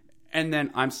fortress. And then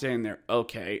I'm standing there,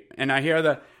 okay. And I hear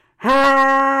the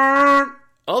horn.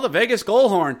 Oh, the Vegas goal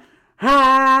horn.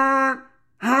 Horn,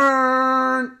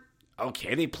 horn.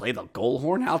 Okay, they play the goal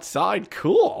horn outside.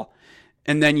 Cool.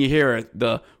 And then you hear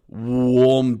the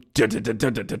whoom, dun, dun, dun,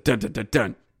 dun, dun, dun, dun,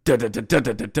 dun,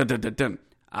 dun, dun, dun.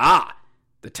 Ah,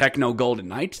 the Techno Golden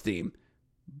Knights theme.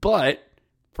 But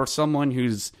for someone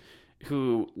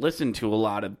who listened to a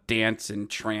lot of dance and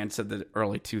trance of the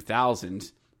early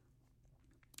 2000s,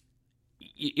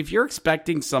 if you're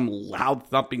expecting some loud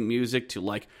thumping music to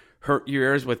like hurt your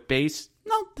ears with bass,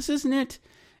 no, this isn't it.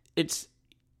 I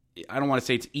don't want to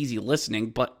say it's easy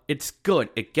listening, but it's good.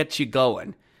 It gets you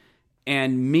going.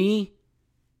 And me,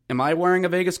 am I wearing a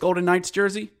Vegas Golden Knights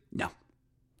jersey? No.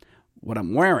 What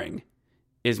I'm wearing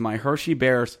is my Hershey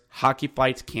Bears Hockey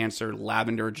Fights Cancer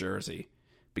lavender jersey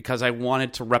because I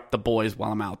wanted to rep the boys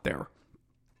while I'm out there.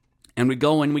 And we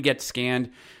go in, we get scanned.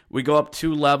 We go up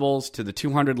 2 levels to the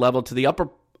 200 level to the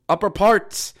upper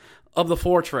parts of the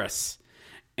fortress.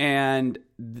 And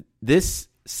this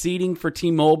seating for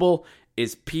T-Mobile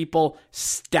is people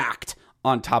stacked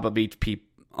on top of each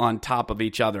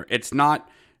other. It's not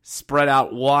spread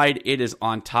out wide, it is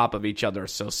on top of each other.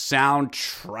 So sound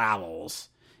travels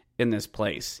in this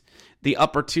place. The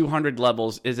upper 200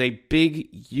 levels is a big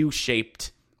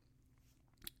U-shaped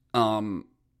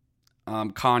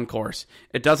concourse.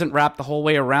 It doesn't wrap the whole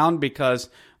way around because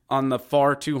on the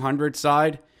far 200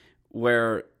 side,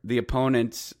 where the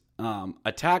opponents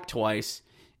attack twice,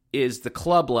 is the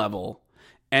club level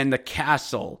and the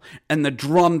castle and the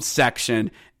drum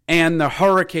section and the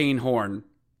hurricane horn.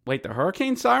 Wait, the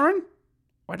hurricane siren?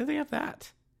 Why do they have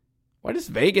that? Why does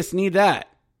Vegas need that?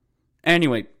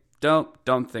 Anyway,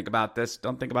 don't think about this.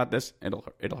 Don't think about this. It'll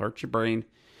hurt your brain.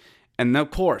 And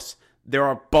of course, there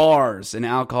are bars and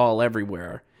alcohol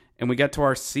everywhere. And we get to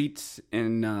our seats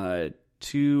in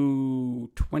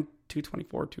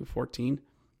 224, 214.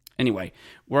 Anyway,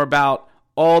 we're about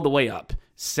all the way up.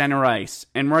 Center ice.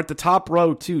 And we're at the top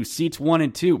row too. Seats 1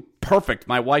 and 2. Perfect.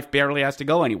 My wife barely has to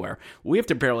go anywhere. We have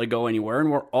to barely go anywhere.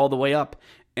 And we're all the way up.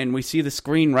 And we see the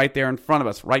screen right there in front of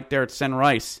us. Right there at center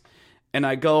ice. And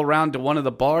I go around to one of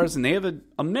the bars, and they have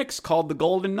a mix called the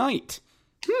Golden Knight.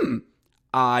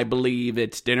 I believe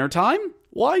it's dinner time?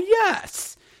 Why,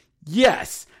 yes.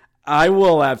 Yes, I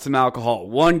will have some alcohol.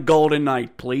 1 Golden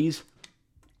Knight, please.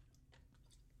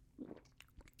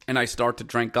 And I start to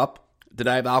drink up. Did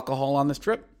I have alcohol on this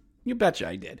trip? You betcha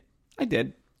I did. I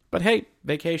did. But hey,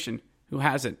 vacation. Who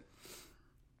hasn't?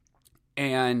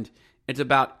 And it's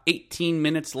about 18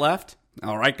 minutes left.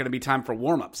 All right, going to be time for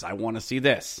warm-ups. I want to see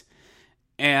this.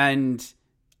 And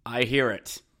I hear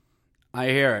it.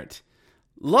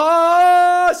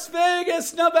 Las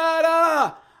Vegas,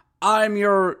 Nevada. I'm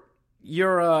your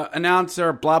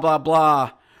announcer, blah, blah,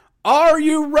 blah. Are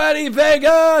you ready,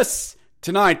 Vegas?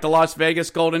 Tonight, the Las Vegas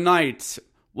Golden Knights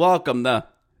welcome the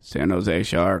San Jose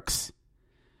Sharks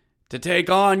to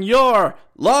take on your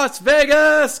Las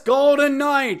Vegas Golden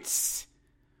Knights.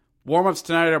 Warm-ups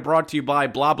tonight are brought to you by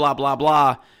blah, blah, blah,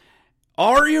 blah.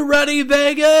 Are you ready,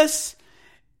 Vegas?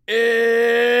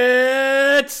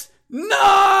 It's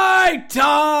night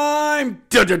time!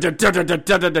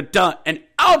 And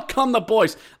out come the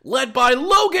boys, led by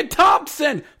Logan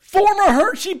Thompson, former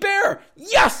Hershey Bear.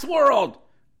 Yes, world!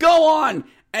 Go on!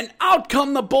 And out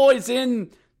come the boys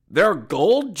in their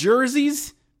gold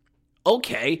jerseys.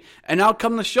 Okay. And out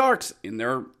come the Sharks in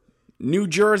their new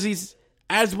jerseys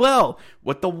as well,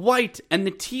 with the white and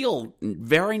the teal.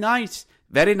 Very nice.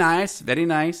 Very nice. Very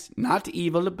nice. Not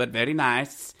evil, but very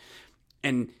nice.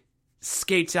 And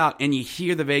skates out, and you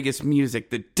hear the Vegas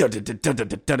music, the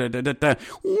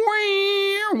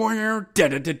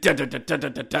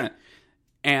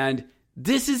and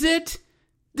this is it.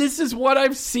 This is what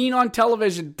I've seen on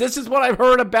television. This is what I've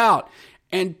heard about.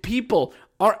 And people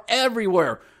are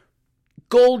everywhere.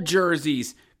 Gold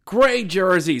jerseys, gray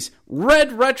jerseys,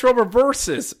 red retro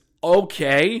reverses.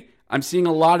 Okay, I'm seeing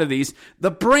a lot of these.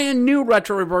 The brand new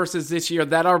retro reverses this year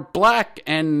that are black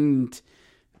and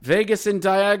Vegas in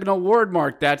diagonal word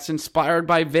mark that's inspired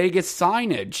by Vegas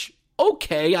signage.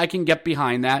 Okay, I can get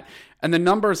behind that. And the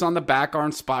numbers on the back are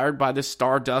inspired by the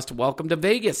Stardust Welcome to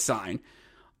Vegas sign.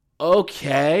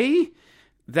 Okay,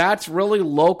 that's really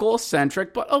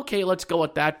local-centric, but okay, let's go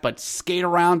with that. But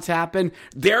skate-arounds happen.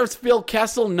 There's Phil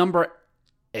Kessel, number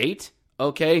 8.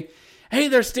 Okay. Hey,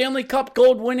 there's Stanley Cup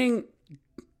gold-winning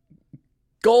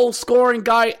goal-scoring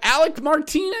guy Alec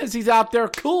Martinez. He's out there.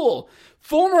 Cool.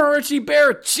 Former Hershey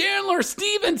Bear Chandler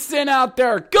Stevenson out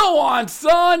there. Go on,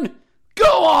 son.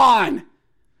 Go on.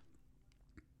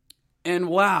 And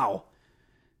wow,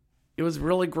 it was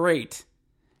really great.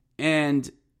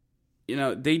 And, you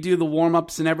know, they do the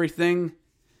warm-ups and everything.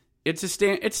 It's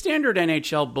standard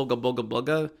NHL booga, booga,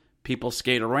 booga. People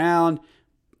skate around.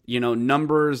 You know,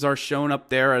 numbers are shown up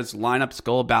there as lineups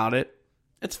go about it.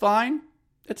 It's fine.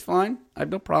 It's fine. I have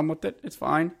no problem with it. It's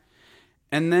fine.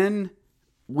 And then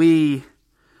we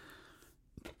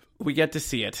get to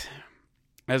see it.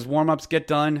 As warm-ups get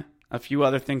done, a few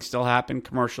other things still happen,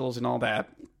 commercials and all that.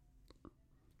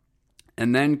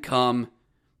 And then comes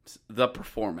the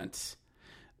performance.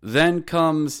 Then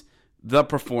comes the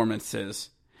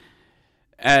performances.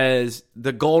 As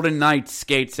the Golden Knight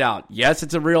skates out. Yes,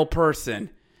 it's a real person.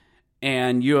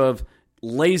 And you have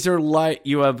laser lights,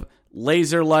 you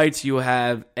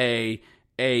have a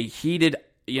heated,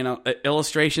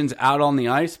 illustrations out on the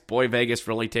ice. Boy, Vegas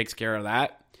really takes care of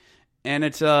that. And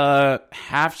it's a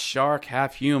half shark,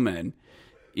 half human.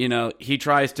 You know, he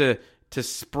tries to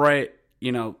spray,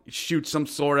 shoot some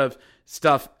sort of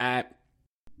stuff at.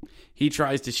 He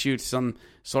tries to shoot some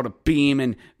sort of beam,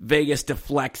 and Vegas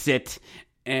deflects it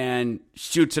and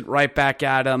shoots it right back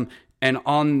at him. And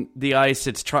on the ice,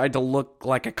 it's tried to look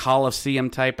like a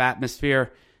Coliseum-type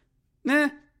atmosphere.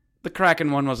 The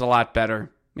Kraken one was a lot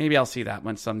better. Maybe I'll see that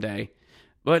one someday.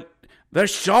 But the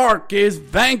Shark is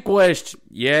vanquished.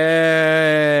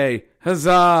 Yay.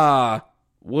 Huzzah.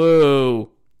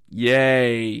 Woo.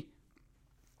 Yay.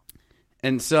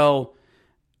 And so,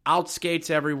 outskates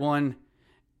everyone,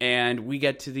 and we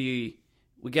get to the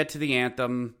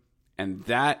anthem, and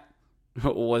that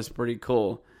was pretty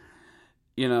cool.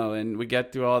 And we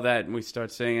get through all that, and we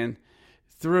start singing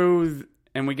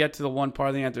and we get to the one part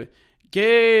of the anthem.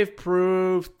 Gave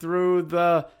proof through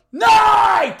the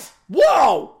night!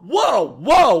 Whoa! Whoa!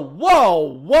 Whoa!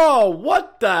 Whoa! Whoa!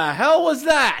 What the hell was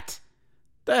that?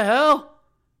 The hell?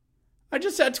 I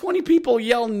just had 20 people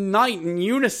yell night in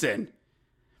unison.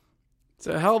 It's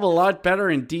a hell of a lot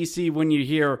better in DC when you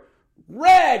hear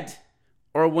red!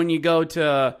 Or when you go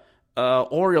to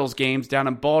Orioles games down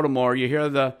in Baltimore, you hear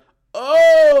the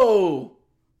oh!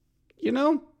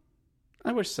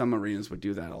 I wish some arenas would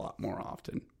do that a lot more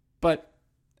often. But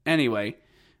anyway,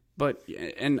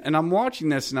 and I'm watching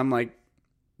this and I'm like,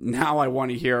 now I want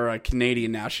to hear a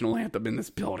Canadian national anthem in this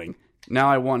building.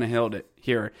 Now I want to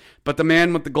hear it. But the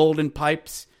man with the golden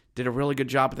pipes did a really good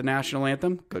job with the national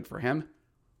anthem. Good for him.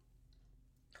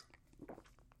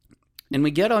 And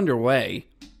we get underway,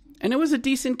 and it was a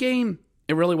decent game.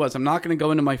 It really was. I'm not going to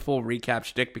go into my full recap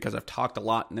shtick because I've talked a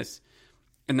lot in this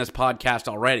podcast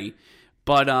already.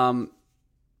 But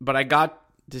I got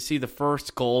to see the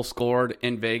first goal scored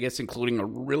in Vegas, including a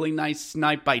really nice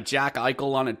snipe by Jack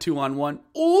Eichel on a 2-on-1.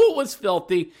 Ooh, it was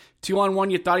filthy.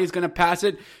 2-on-1, you thought he was going to pass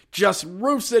it. Just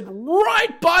roofs it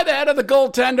right by the head of the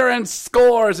goaltender and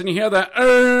scores. And you hear the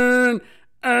earn.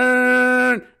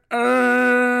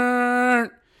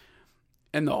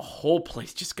 And the whole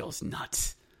place just goes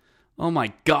nuts. Oh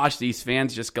my gosh, these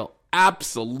fans just go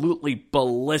absolutely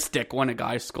ballistic when a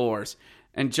guy scores.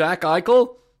 And Jack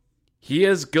Eichel, he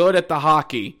is good at the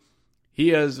hockey.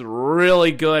 He is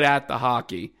really good at the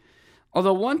hockey.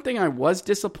 Although one thing I was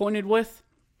disappointed with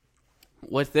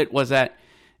it was that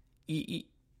in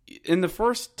the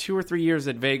first 2 or 3 years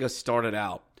that Vegas started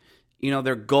out,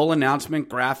 their goal announcement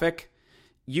graphic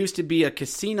used to be a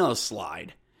casino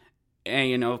slide.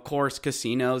 And, of course,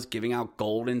 casinos giving out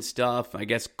gold and stuff. I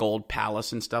guess Gold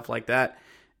Palace and stuff like that.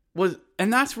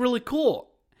 And that's really cool.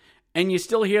 And you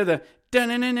still hear the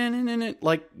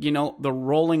like, the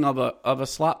rolling of a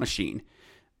slot machine.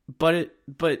 But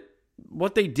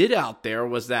what they did out there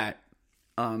was that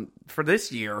for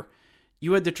this year,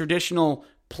 you had the traditional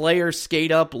players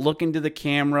skate up, look into the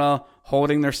camera,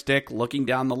 holding their stick, looking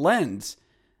down the lens.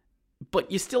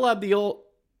 But you still have the old,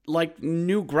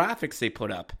 new graphics they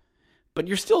put up. But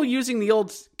you're still using the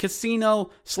old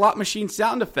casino slot machine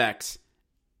sound effects.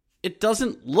 It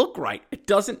doesn't look right. It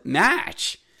doesn't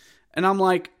match. And I'm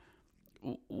like,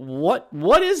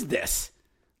 what is this?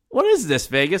 What is this,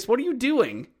 Vegas? What are you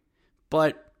doing?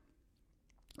 But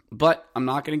I'm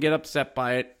not going to get upset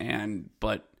by it.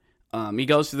 But he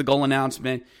goes to the goal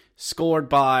announcement, scored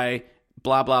by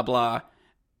blah, blah, blah.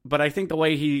 But I think the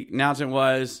way he announced it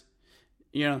was,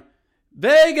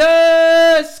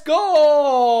 Vegas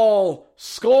goal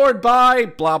scored by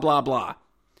blah, blah, blah.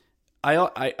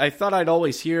 I thought I'd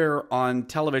always hear on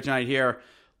television, I'd hear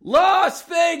Las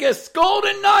Vegas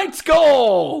Golden Knights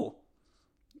goal.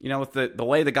 With the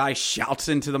way the guy shouts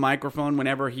into the microphone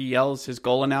whenever he yells his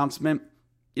goal announcement.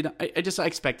 I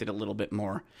expected a little bit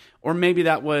more. Or maybe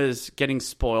that was getting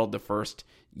spoiled the first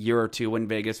year or two when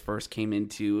Vegas first came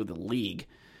into the league.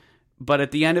 But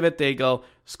at the end of it, they go,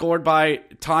 scored by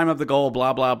time of the goal,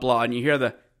 blah, blah, blah. And you hear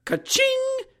the ka-ching,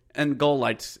 and goal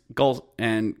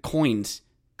and coins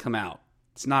come out.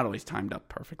 It's not always timed up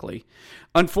perfectly.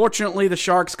 Unfortunately, the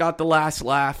Sharks got the last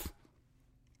laugh.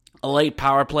 A late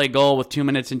power play goal with 2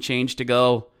 minutes and change to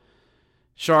go.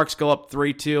 Sharks go up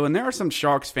 3-2, and there are some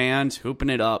Sharks fans hooping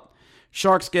it up.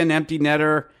 Sharks get an empty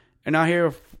netter, and I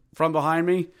hear from behind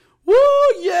me, woo,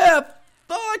 yeah,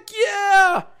 fuck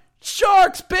yeah,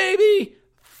 Sharks, baby,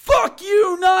 fuck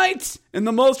you, Knights, in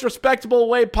the most respectable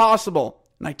way possible.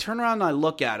 And I turn around and I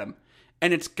look at him,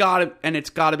 and it's gotta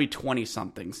be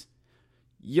 20-somethings.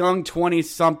 Young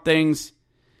 20-somethings.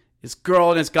 His girl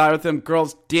and his guy with him,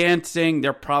 girls dancing.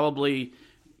 They're probably,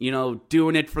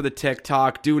 doing it for the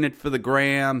TikTok, doing it for the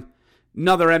gram.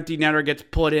 Another empty netter gets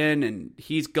put in, and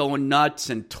he's going nuts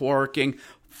and twerking.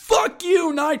 Fuck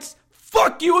you, Knights!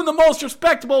 Fuck you in the most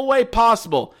respectable way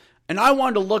possible. And I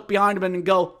wanted to look behind him and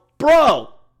go,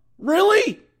 bro,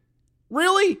 really?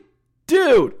 Really?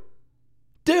 Dude,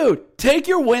 take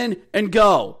your win and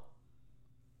go.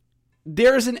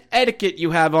 There's an etiquette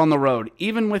you have on the road,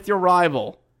 even with your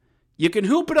rival. You can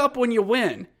hoop it up when you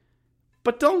win,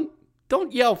 but don't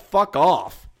yell fuck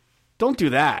off. Don't do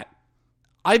that.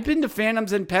 I've been to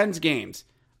Phantoms and Pens games.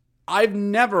 I've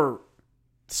never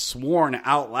sworn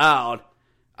out loud.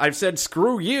 I've said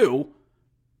screw you,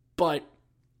 but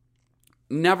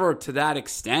never to that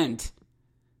extent.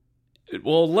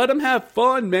 Well, let them have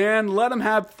fun, man. Let them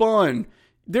have fun.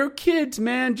 They're kids,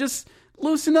 man. Just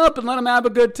loosen up and let them have a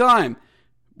good time.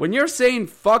 When you're saying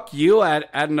fuck you at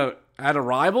a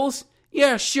rivals,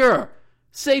 yeah, sure.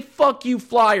 Say fuck you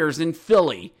Flyers in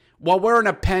Philly while wearing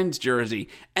a Pens jersey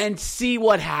and see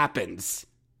what happens.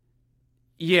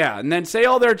 Yeah, and then say,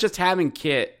 oh, they're just having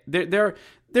they're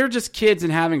just kids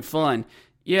and having fun.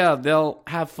 Yeah, they'll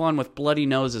have fun with bloody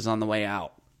noses on the way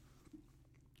out.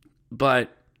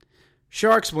 But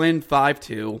Sharks win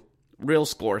 5-2. Real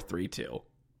score 3-2.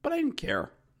 But I didn't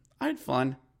care. I had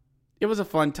fun. It was a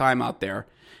fun time out there.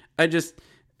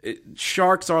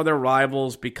 Sharks are their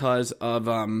rivals because of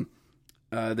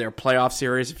their playoff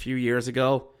series a few years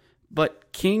ago.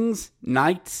 But Kings,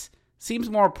 Knights seems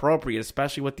more appropriate,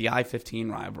 especially with the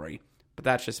I-15 rivalry. But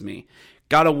that's just me.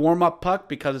 Got a warm-up puck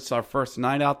because it's our first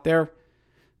night out there.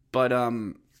 But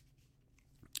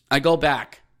I go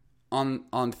back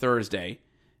on Thursday.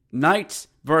 Knights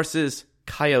versus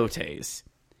Coyotes.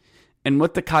 And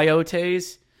with the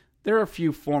Coyotes, there are a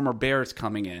few former Bears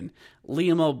coming in.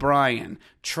 Liam O'Brien,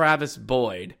 Travis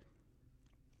Boyd.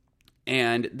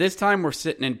 And this time we're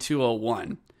sitting in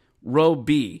 201. Row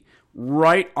B,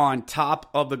 right on top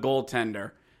of the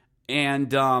goaltender.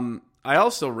 And I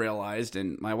also realized,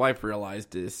 and my wife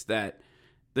realized this, that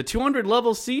the 200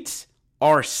 level seats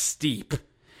are steep.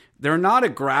 They're not a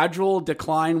gradual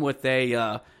decline with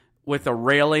a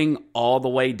railing all the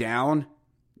way down.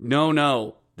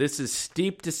 No. This is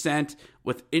steep descent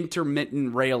with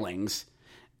intermittent railings.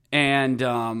 And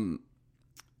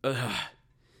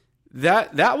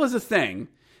that was a thing.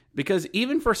 Because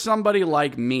even for somebody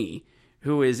like me,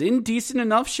 who is in decent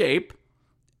enough shape,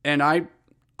 and I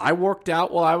worked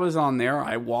out while I was on there.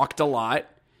 I walked a lot.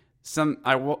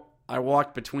 I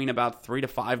walked between about 3 to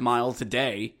 5 miles a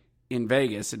day in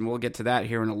Vegas, and we'll get to that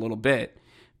here in a little bit.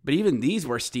 But even these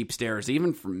were steep stairs,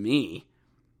 even for me.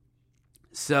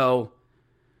 So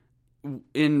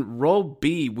in row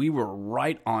B, we were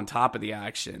right on top of the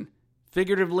action,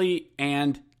 figuratively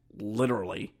and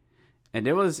literally. And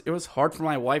it was hard for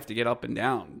my wife to get up and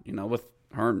down. With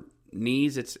her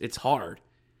knees, it's hard.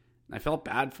 I felt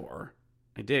bad for her.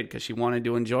 I did, because she wanted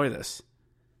to enjoy this.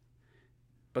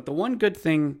 But the one good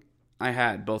thing I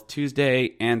had both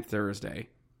Tuesday and Thursday,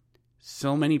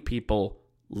 so many people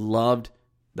loved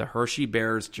the Hershey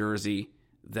Bears jersey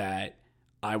that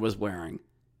I was wearing.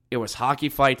 It was Hockey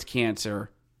Fights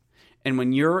Cancer. And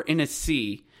when you're in a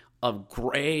sea of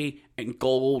gray and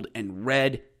gold and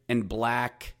red and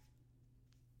black,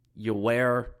 you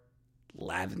wear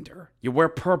lavender. You wear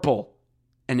purple,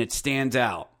 and it stands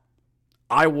out.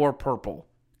 I wore purple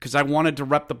because I wanted to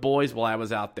rep the boys while I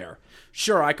was out there.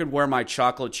 Sure, I could wear my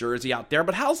chocolate jersey out there,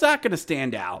 but how's that going to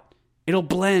stand out? It'll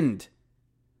blend.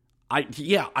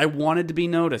 I wanted to be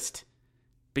noticed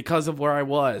because of where I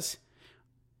was.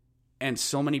 And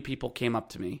so many people came up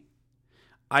to me.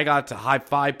 I got to high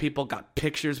five people, got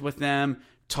pictures with them,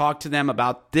 talked to them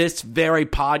about this very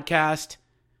podcast.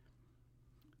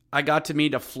 I got to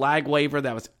meet a flag waver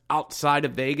that was outside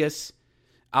of Vegas,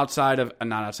 outside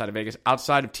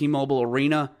of T-Mobile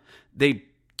Arena. They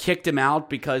kicked him out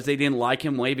because they didn't like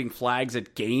him waving flags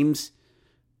at games,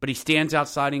 but he stands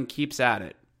outside and keeps at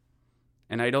it.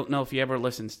 And I don't know if he ever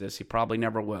listens to this. He probably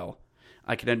never will.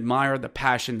 I can admire the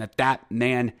passion that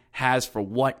man has for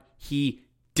what he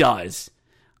does.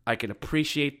 I can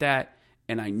appreciate that,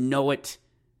 and I know it,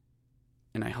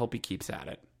 and I hope he keeps at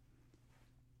it.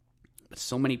 But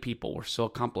so many people were so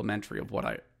complimentary of what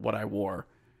I wore,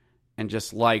 and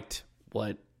just liked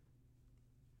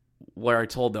where I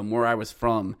told them where I was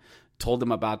from, told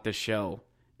them about this show,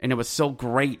 and it was so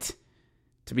great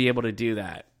to be able to do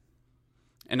that.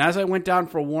 And as I went down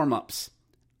for warm-ups,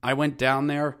 I went down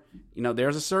there. You know,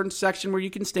 there's a certain section where you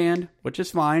can stand, which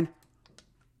is fine.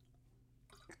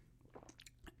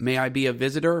 May I be a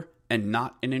visitor and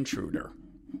not an intruder.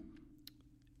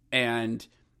 And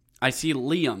I see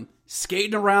Liam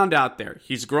skating around out there.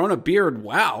 He's grown a beard,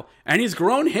 wow. And he's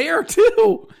grown hair,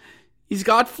 too. He's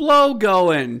got flow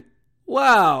going.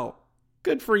 Wow.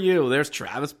 Good for you. There's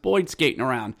Travis Boyd skating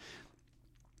around.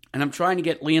 And I'm trying to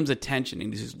get Liam's attention.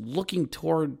 And he's just looking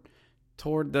toward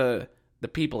the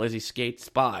people as he skates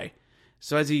by.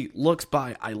 So as he looks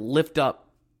by, I lift up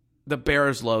the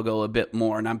Bears logo a bit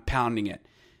more, and I'm pounding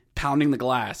the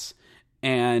glass.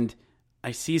 And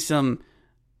I see Liam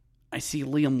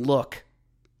look.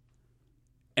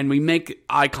 And we make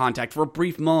eye contact for a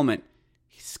brief moment.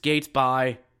 He skates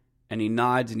by, and he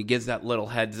nods, and he gives that little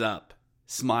heads up,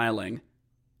 smiling.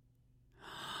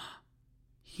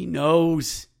 He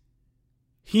knows.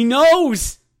 He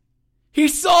knows. He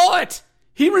saw it.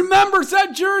 He remembers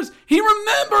that jersey. He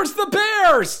remembers the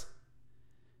Bears.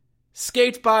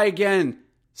 Skates by again,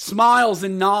 smiles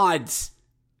and nods.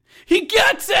 He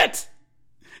gets it.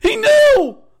 He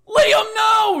knew. Liam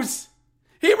knows.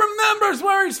 He remembers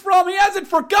where he's from. He hasn't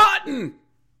forgotten.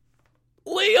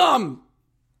 Liam.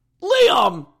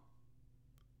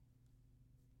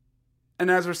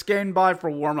 And as we're skating by for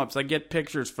warm-ups, I get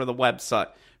pictures for the website,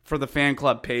 for the fan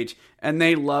club page, and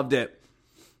they loved it.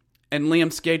 And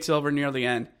Liam skates over near the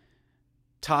end,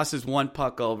 tosses one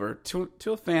puck over to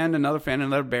a fan,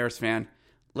 another Bears fan,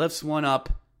 lifts one up,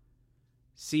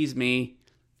 sees me,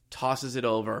 tosses it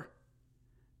over,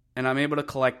 and I'm able to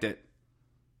collect it.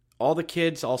 All the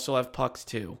kids also have pucks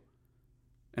too.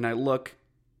 And I look,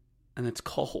 and it's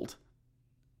cold.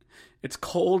 It's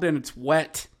cold and it's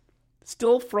wet.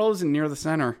 Still frozen near the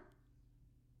center.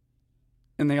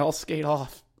 And they all skate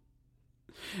off.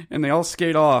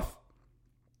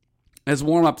 As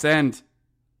warm-ups end.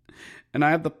 And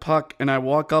I have the puck, and I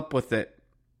walk up with it.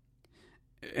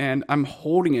 And I'm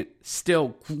holding it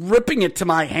still, gripping it to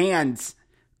my hands.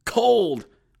 Cold.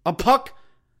 A puck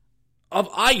of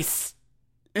ice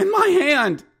in my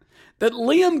hand that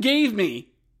Liam gave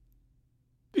me.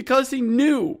 Because he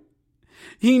knew.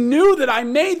 He knew that I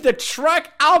made the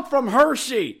trek out from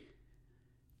Hershey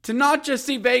to not just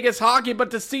see Vegas hockey,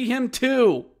 but to see him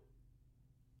too.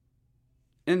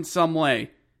 In some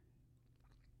way.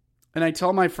 And I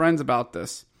tell my friends about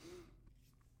this.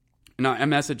 And I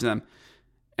message them.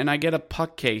 And I get a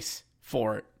puck case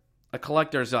for it. A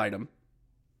collector's item.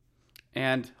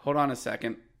 And hold on a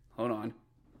second. Hold on.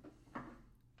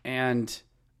 And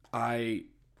I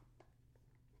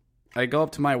go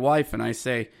up to my wife and I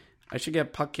say, I should get a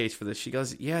puck case for this. She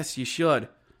goes, yes, you should.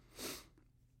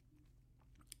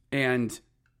 And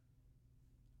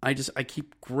I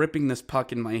keep gripping this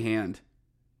puck in my hand.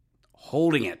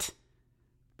 Holding it.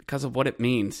 Because of what it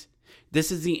means.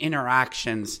 This is the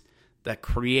interactions that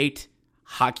create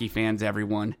hockey fans,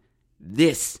 everyone.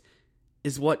 This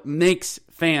is what makes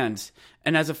fans.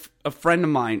 And as a friend of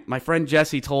mine, my friend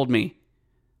Jesse told me,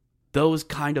 those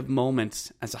kind of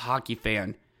moments as a hockey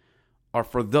fan are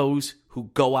for those who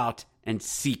go out and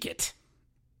seek it.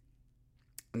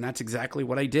 And that's exactly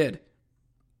what I did.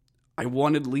 I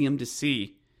wanted Liam to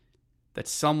see that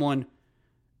someone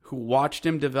who watched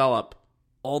him develop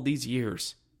all these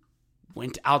years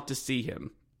went out to see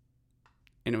him.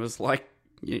 And it was like,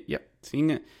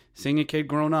 seeing a kid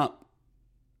grown up.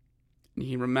 And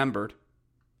he remembered.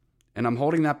 And I'm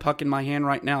holding that puck in my hand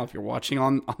right now if you're watching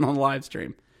on the live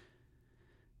stream.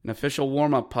 An official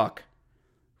warm-up puck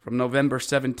from November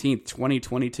 17th,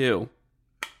 2022.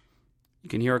 You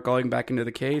can hear it going back into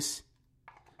the case.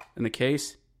 And the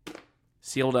case,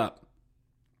 sealed up.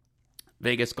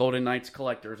 Vegas Golden Knights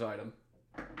collector's item.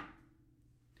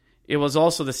 It was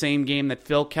also the same game that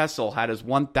Phil Kessel had his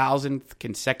 1,000th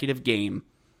consecutive game,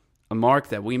 a mark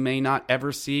that we may not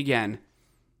ever see again.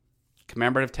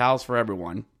 Commemorative towels for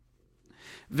everyone.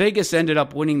 Vegas ended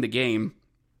up winning the game.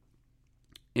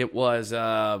 It was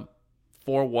 4-1.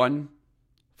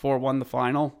 4-1 the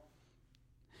final.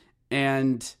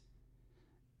 And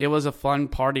it was a fun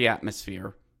party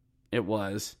atmosphere. It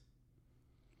was.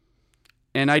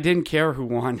 And I didn't care who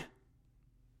won.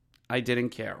 I didn't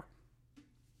care.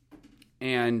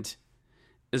 And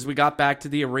as we got back to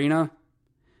the arena,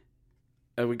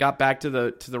 we got back to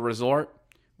the resort,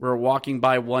 we were walking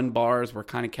by one bar as we're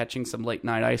kind of catching some late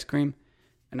night ice cream.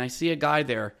 And I see a guy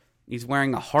there. He's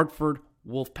wearing a Hartford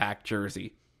Wolfpack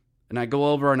jersey. And I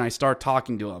go over and I start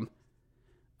talking to him.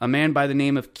 A man by the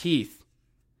name of Keith,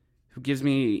 who gives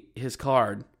me his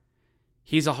card.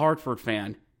 He's a Hartford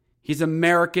fan. He's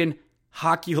American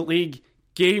Hockey League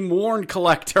game-worn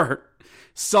collector.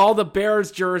 Saw the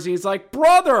Bears jersey. He's like,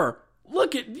 brother,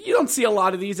 look at, you don't see a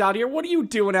lot of these out here. What are you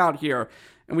doing out here?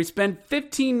 And we spent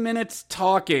 15 minutes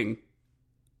talking.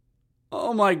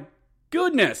 Oh my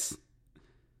goodness.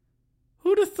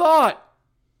 Who'd have thought?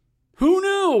 Who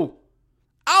knew?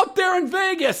 Out there in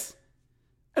Vegas,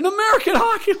 an American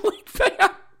Hockey League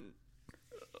fan.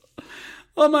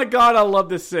 Oh my God, I love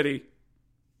this city.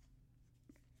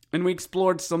 And we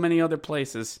explored so many other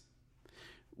places.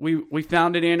 We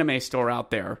found an anime store out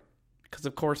there, because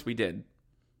of course we did.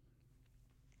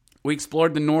 We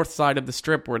explored the north side of the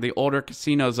Strip where the older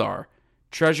casinos are.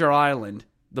 Treasure Island,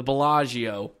 the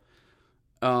Bellagio,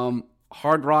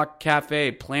 Hard Rock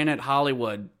Cafe, Planet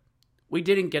Hollywood. We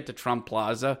didn't get to Trump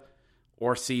Plaza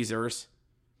or Caesars,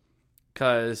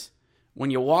 because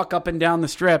when you walk up and down the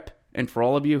Strip, and for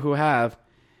all of you who have,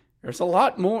 there's a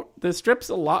lot more. The Strip's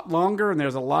a lot longer, and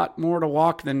there's a lot more to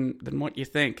walk than what you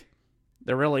think.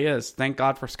 There really is. Thank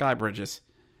God for sky bridges.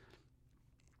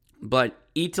 But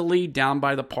Italy down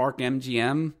by the park,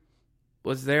 MGM,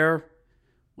 was there.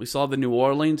 We saw the New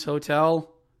Orleans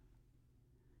Hotel.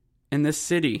 And this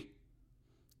city,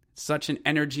 such an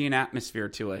energy and atmosphere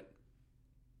to it.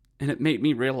 And it made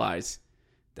me realize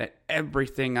that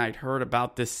everything I'd heard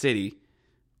about this city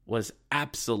was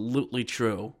absolutely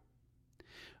true.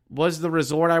 Was the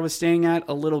resort I was staying at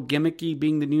a little gimmicky,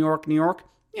 being the New York?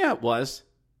 Yeah, it was.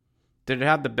 Did it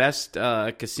have the best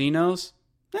casinos?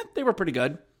 They were pretty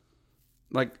good.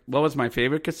 Like, what was my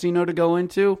favorite casino to go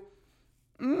into?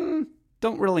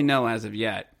 Don't really know as of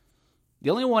yet.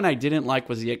 The only one I didn't like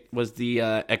was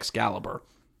the Excalibur.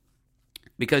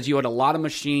 Because you had a lot of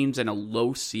machines and a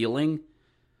low ceiling.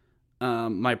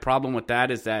 My problem with that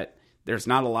is that there's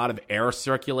not a lot of air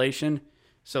circulation.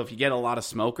 So if you get a lot of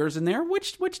smokers in there,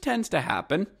 which tends to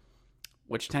happen,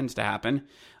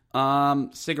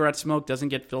 cigarette smoke doesn't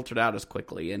get filtered out as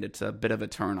quickly, and it's a bit of a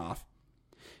turnoff.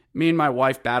 Me and my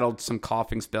wife battled some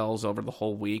coughing spells over the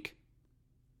whole week.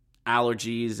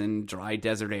 Allergies and dry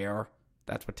desert air.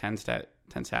 That's what tends to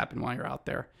happen while you're out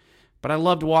there. But I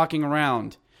loved walking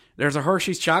around. There's a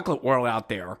Hershey's Chocolate World out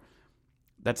there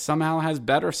that somehow has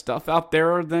better stuff out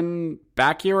there than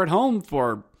back here at home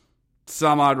for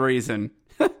some odd reason.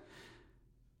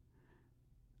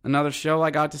 Another show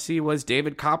I got to see was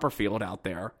David Copperfield out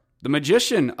there. The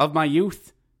magician of my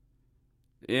youth.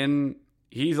 And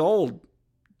he's older.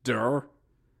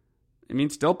 I mean,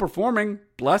 still performing.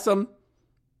 Bless him.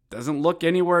 Doesn't look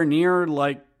anywhere near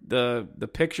like the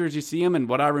pictures you see him and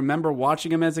what I remember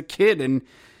watching him as a kid in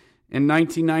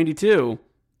 1992.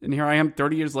 And here I am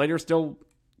 30 years later still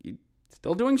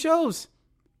doing shows.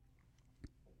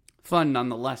 Fun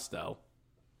nonetheless, though.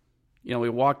 You know, we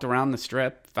walked around the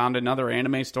Strip, found another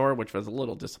anime store, which was a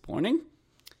little disappointing.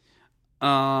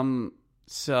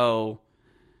 So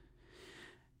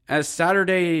as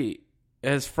Friday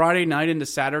night into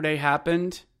Saturday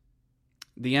happened,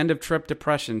 the end of trip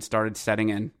depression started setting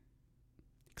in.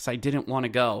 Because I didn't want to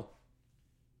go.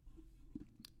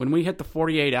 When we hit the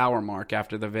 48-hour mark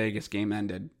after the Vegas game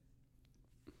ended,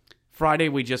 Friday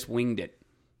we just winged it.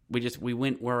 We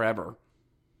went wherever.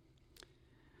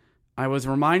 I was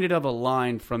reminded of a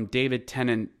line from David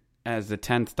Tennant as the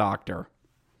 10th Doctor.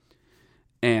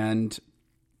 And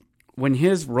when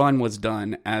his run was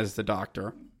done as the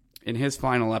Doctor, in his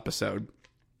final episode,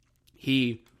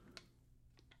 he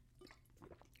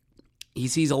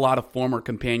sees a lot of former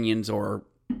companions or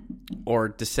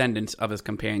descendants of his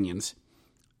companions.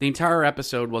 The entire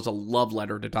episode was a love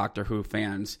letter to Doctor Who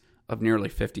fans of nearly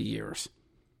 50 years.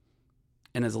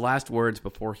 And his last words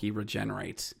before he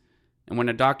regenerates. And when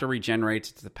a Doctor regenerates,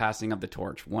 it's the passing of the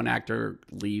torch. One actor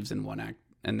leaves and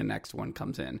the next one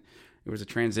comes in. It was a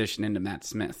transition into Matt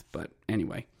Smith. But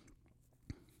anyway,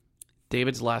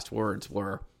 David's last words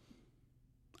were,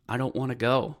 I don't want to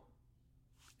go.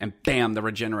 and bam, the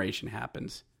regeneration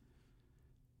happens.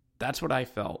 That's what I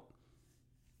felt.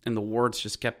 And the words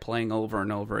just kept playing over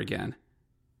and over again.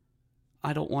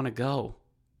 I don't want to go.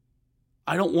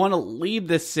 I don't want to leave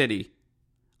this city.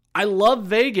 I love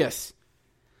Vegas.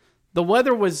 The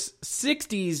weather was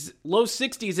 60s, low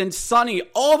 60s, and sunny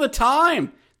all the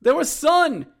time. There was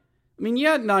sun. I mean,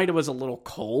 yeah, at night it was a little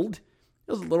cold.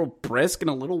 It was a little brisk and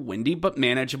a little windy, but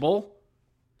manageable.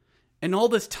 And all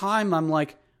this time, I'm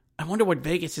like, I wonder what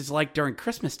Vegas is like during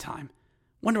Christmas time.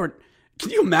 Can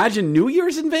you imagine New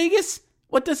Year's in Vegas?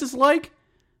 What this is like?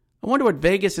 I wonder what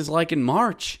Vegas is like in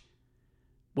March.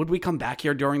 Would we come back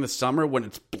here during the summer when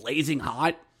it's blazing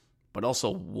hot, but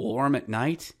also warm at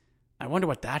night? I wonder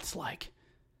what that's like.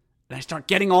 And I start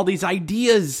getting all these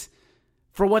ideas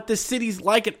for what this city's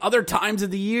like at other times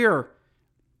of the year.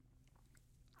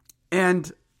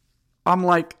 And I'm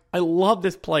like, I love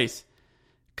this place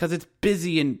because it's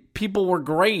busy and people were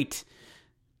great.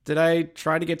 Did I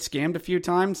try to get scammed a few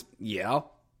times? Yeah,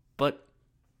 but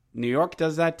New York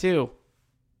does that too.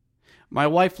 My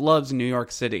wife loves New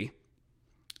York City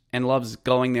and loves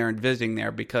going there and visiting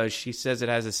there because she says it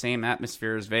has the same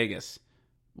atmosphere as Vegas.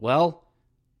 Well,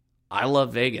 I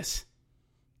love Vegas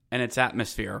and its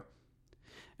atmosphere.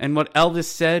 And what Elvis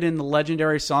said in the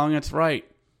legendary song, it's right.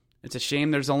 It's a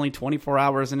shame there's only 24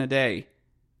 hours in a day.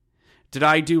 Did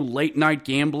I do late night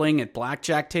gambling at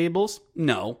blackjack tables?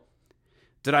 No.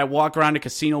 Did I walk around a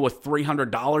casino with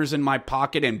 $300 in my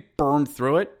pocket and burn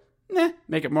through it?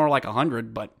 Make it more like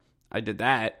 100, but I did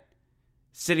that.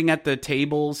 Sitting at the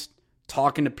tables,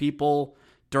 talking to people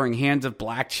during hands of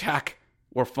blackjack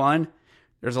were fun.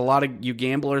 There's a lot of you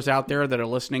gamblers out there that are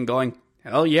listening going,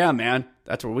 hell yeah, man.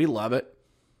 That's where we love it.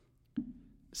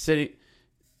 Sitting,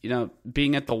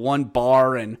 being at the one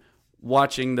bar and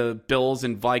watching the Bills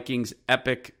and Vikings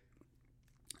epic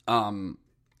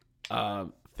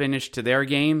finish to their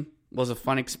game was a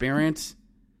fun experience.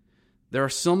 There are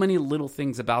so many little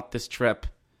things about this trip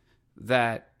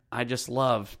that I just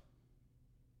love.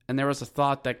 And there was a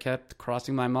thought that kept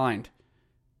crossing my mind.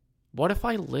 What if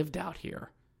I lived out here?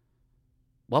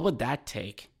 What would that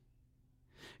take?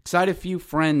 Because I had a few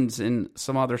friends in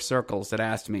some other circles that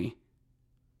asked me,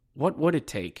 what would it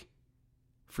take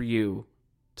for you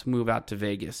to move out to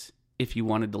Vegas if you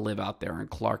wanted to live out there in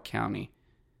Clark County?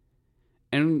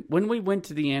 And when we went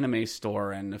to the anime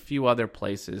store and a few other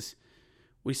places,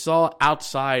 we saw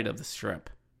outside of the Strip,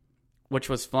 which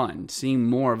was fun, seeing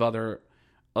more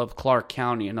of Clark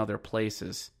County and other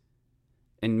places,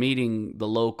 and meeting the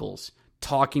locals,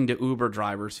 talking to Uber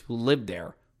drivers who lived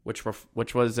there, which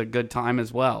was a good time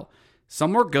as well.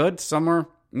 Some were good, some were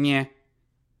meh,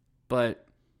 but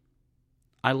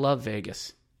I love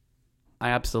Vegas.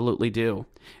 I absolutely do.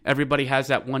 Everybody has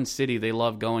that one city they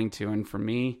love going to, and for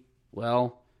me,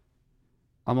 well,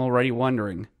 I'm already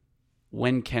wondering,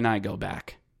 when can I go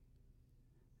back?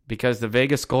 Because the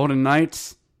Vegas Golden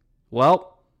Knights,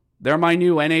 well, they're my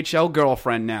new NHL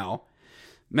girlfriend now.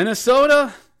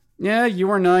 Minnesota, yeah, you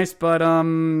were nice, but yeah,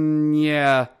 I'm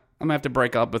gonna have to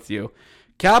break up with you.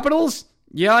 Capitals,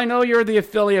 yeah, I know you're the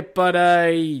affiliate, but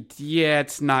yeah,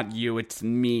 it's not you, it's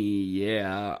me.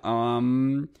 Yeah,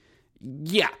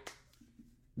 yeah.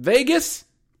 Vegas,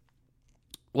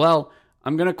 well,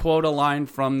 I'm gonna quote a line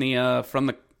from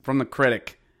the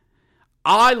critic.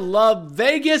 I love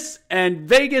Vegas, and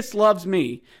Vegas loves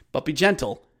me. But be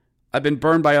gentle. I've been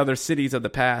burned by other cities of the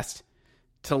past.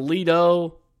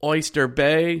 Toledo, Oyster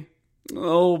Bay,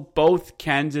 both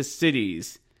Kansas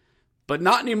cities. But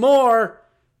not anymore.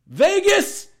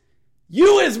 Vegas,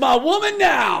 you is my woman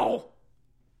now.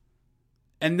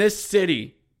 And this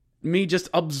city, me just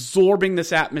absorbing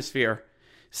this atmosphere,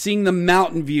 seeing the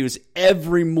mountain views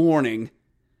every morning,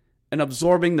 and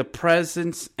absorbing the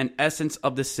presence and essence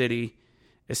of the city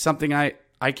is something I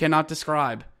cannot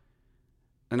describe.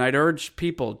 And I'd urge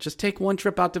people, just take one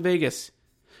trip out to Vegas.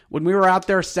 When we were out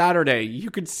there Saturday,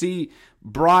 you could see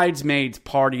bridesmaids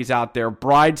parties out there,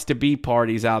 brides-to-be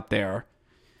parties out there,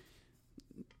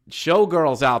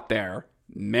 showgirls out there,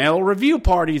 male review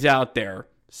parties out there.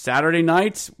 Saturday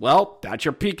nights, well, that's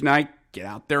your peak night. Get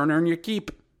out there and earn your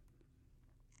keep.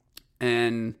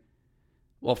 And,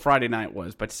 well, Friday night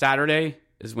was, but Saturday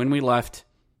is when we left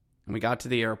and we got to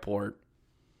the airport.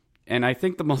 And I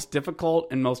think the most difficult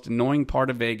and most annoying part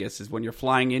of Vegas is when you're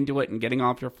flying into it and getting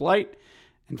off your flight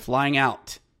and flying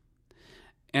out.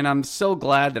 And I'm so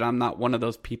glad that I'm not one of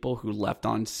those people who left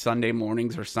on Sunday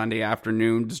mornings or Sunday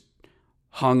afternoons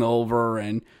hungover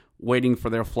and waiting for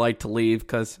their flight to leave,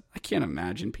 because I can't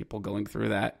imagine people going through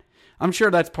that. I'm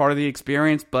sure that's part of the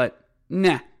experience, but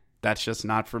nah, that's just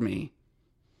not for me.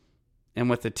 And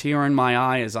with a tear in my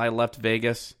eye as I left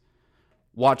Vegas,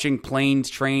 watching planes,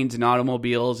 trains, and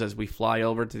automobiles as we fly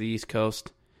over to the East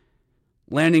Coast,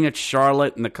 landing at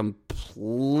Charlotte in the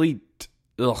complete,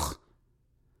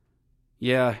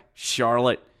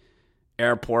 Charlotte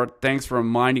Airport. Thanks for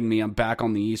reminding me I'm back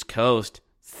on the East Coast.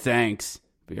 Thanks.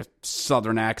 We got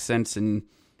southern accents and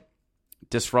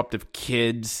disruptive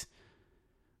kids.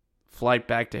 Flight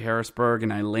back to Harrisburg,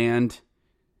 and I land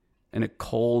in a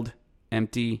cold,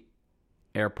 empty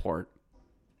airport.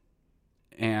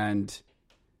 And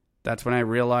that's when I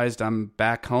realized I'm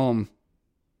back home.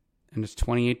 And it's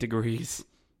 28 degrees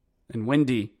and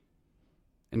windy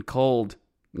and cold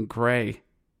and gray.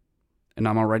 And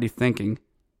I'm already thinking,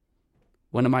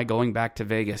 when am I going back to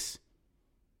Vegas?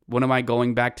 When am I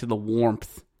going back to the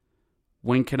warmth?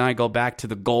 When can I go back to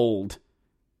the gold?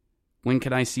 When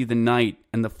can I see the night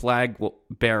and the flag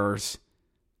bearers?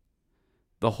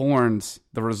 The horns,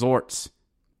 the resorts,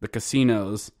 the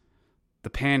casinos, the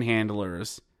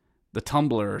panhandlers, the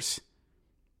tumblers,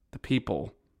 the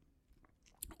people.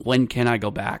 When can I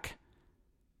go back?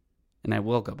 And I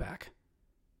will go back.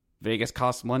 Vegas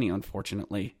costs money,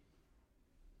 unfortunately.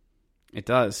 It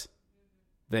does.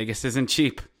 Vegas isn't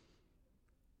cheap.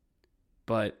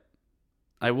 But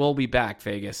I will be back,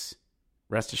 Vegas.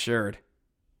 Rest assured.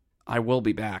 I will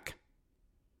be back.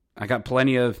 I got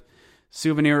plenty of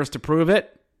souvenirs to prove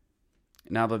it.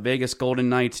 Now the Vegas Golden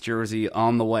Knights jersey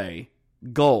on the way.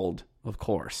 Gold, of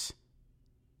course.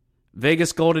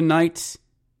 Vegas Golden Knights,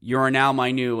 you are now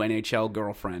my new NHL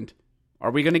girlfriend.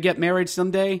 Are we going to get married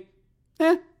someday?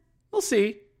 We'll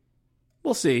see.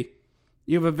 We'll see.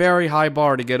 You have a very high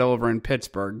bar to get over in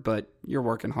Pittsburgh, but you're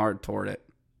working hard toward it.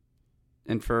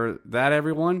 And for that,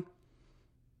 everyone,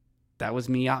 that was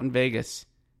me out in Vegas.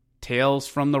 Tales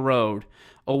from the road.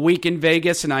 A week in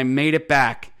Vegas, and I made it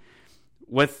back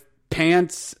with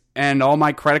pants and all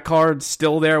my credit cards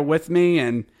still there with me,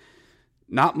 and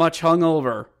not much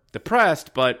hungover.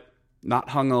 Depressed, but not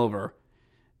hungover.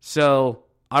 So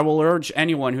I will urge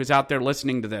anyone who's out there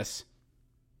listening to this,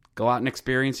 go out and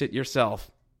experience it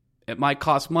yourself. It might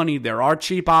cost money. There are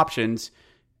cheap options.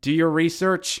 Do your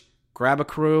research, grab a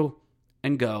crew,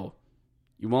 and go.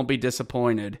 You won't be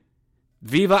disappointed.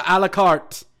 Viva a la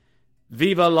carte.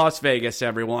 Viva Las Vegas,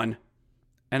 everyone.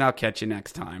 And I'll catch you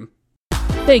next time.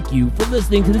 Thank you for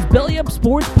listening to this Belly Up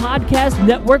Sports Podcast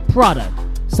Network product.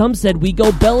 Some said we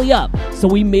go belly up, so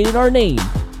we made it our name.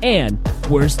 And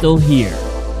we're still here.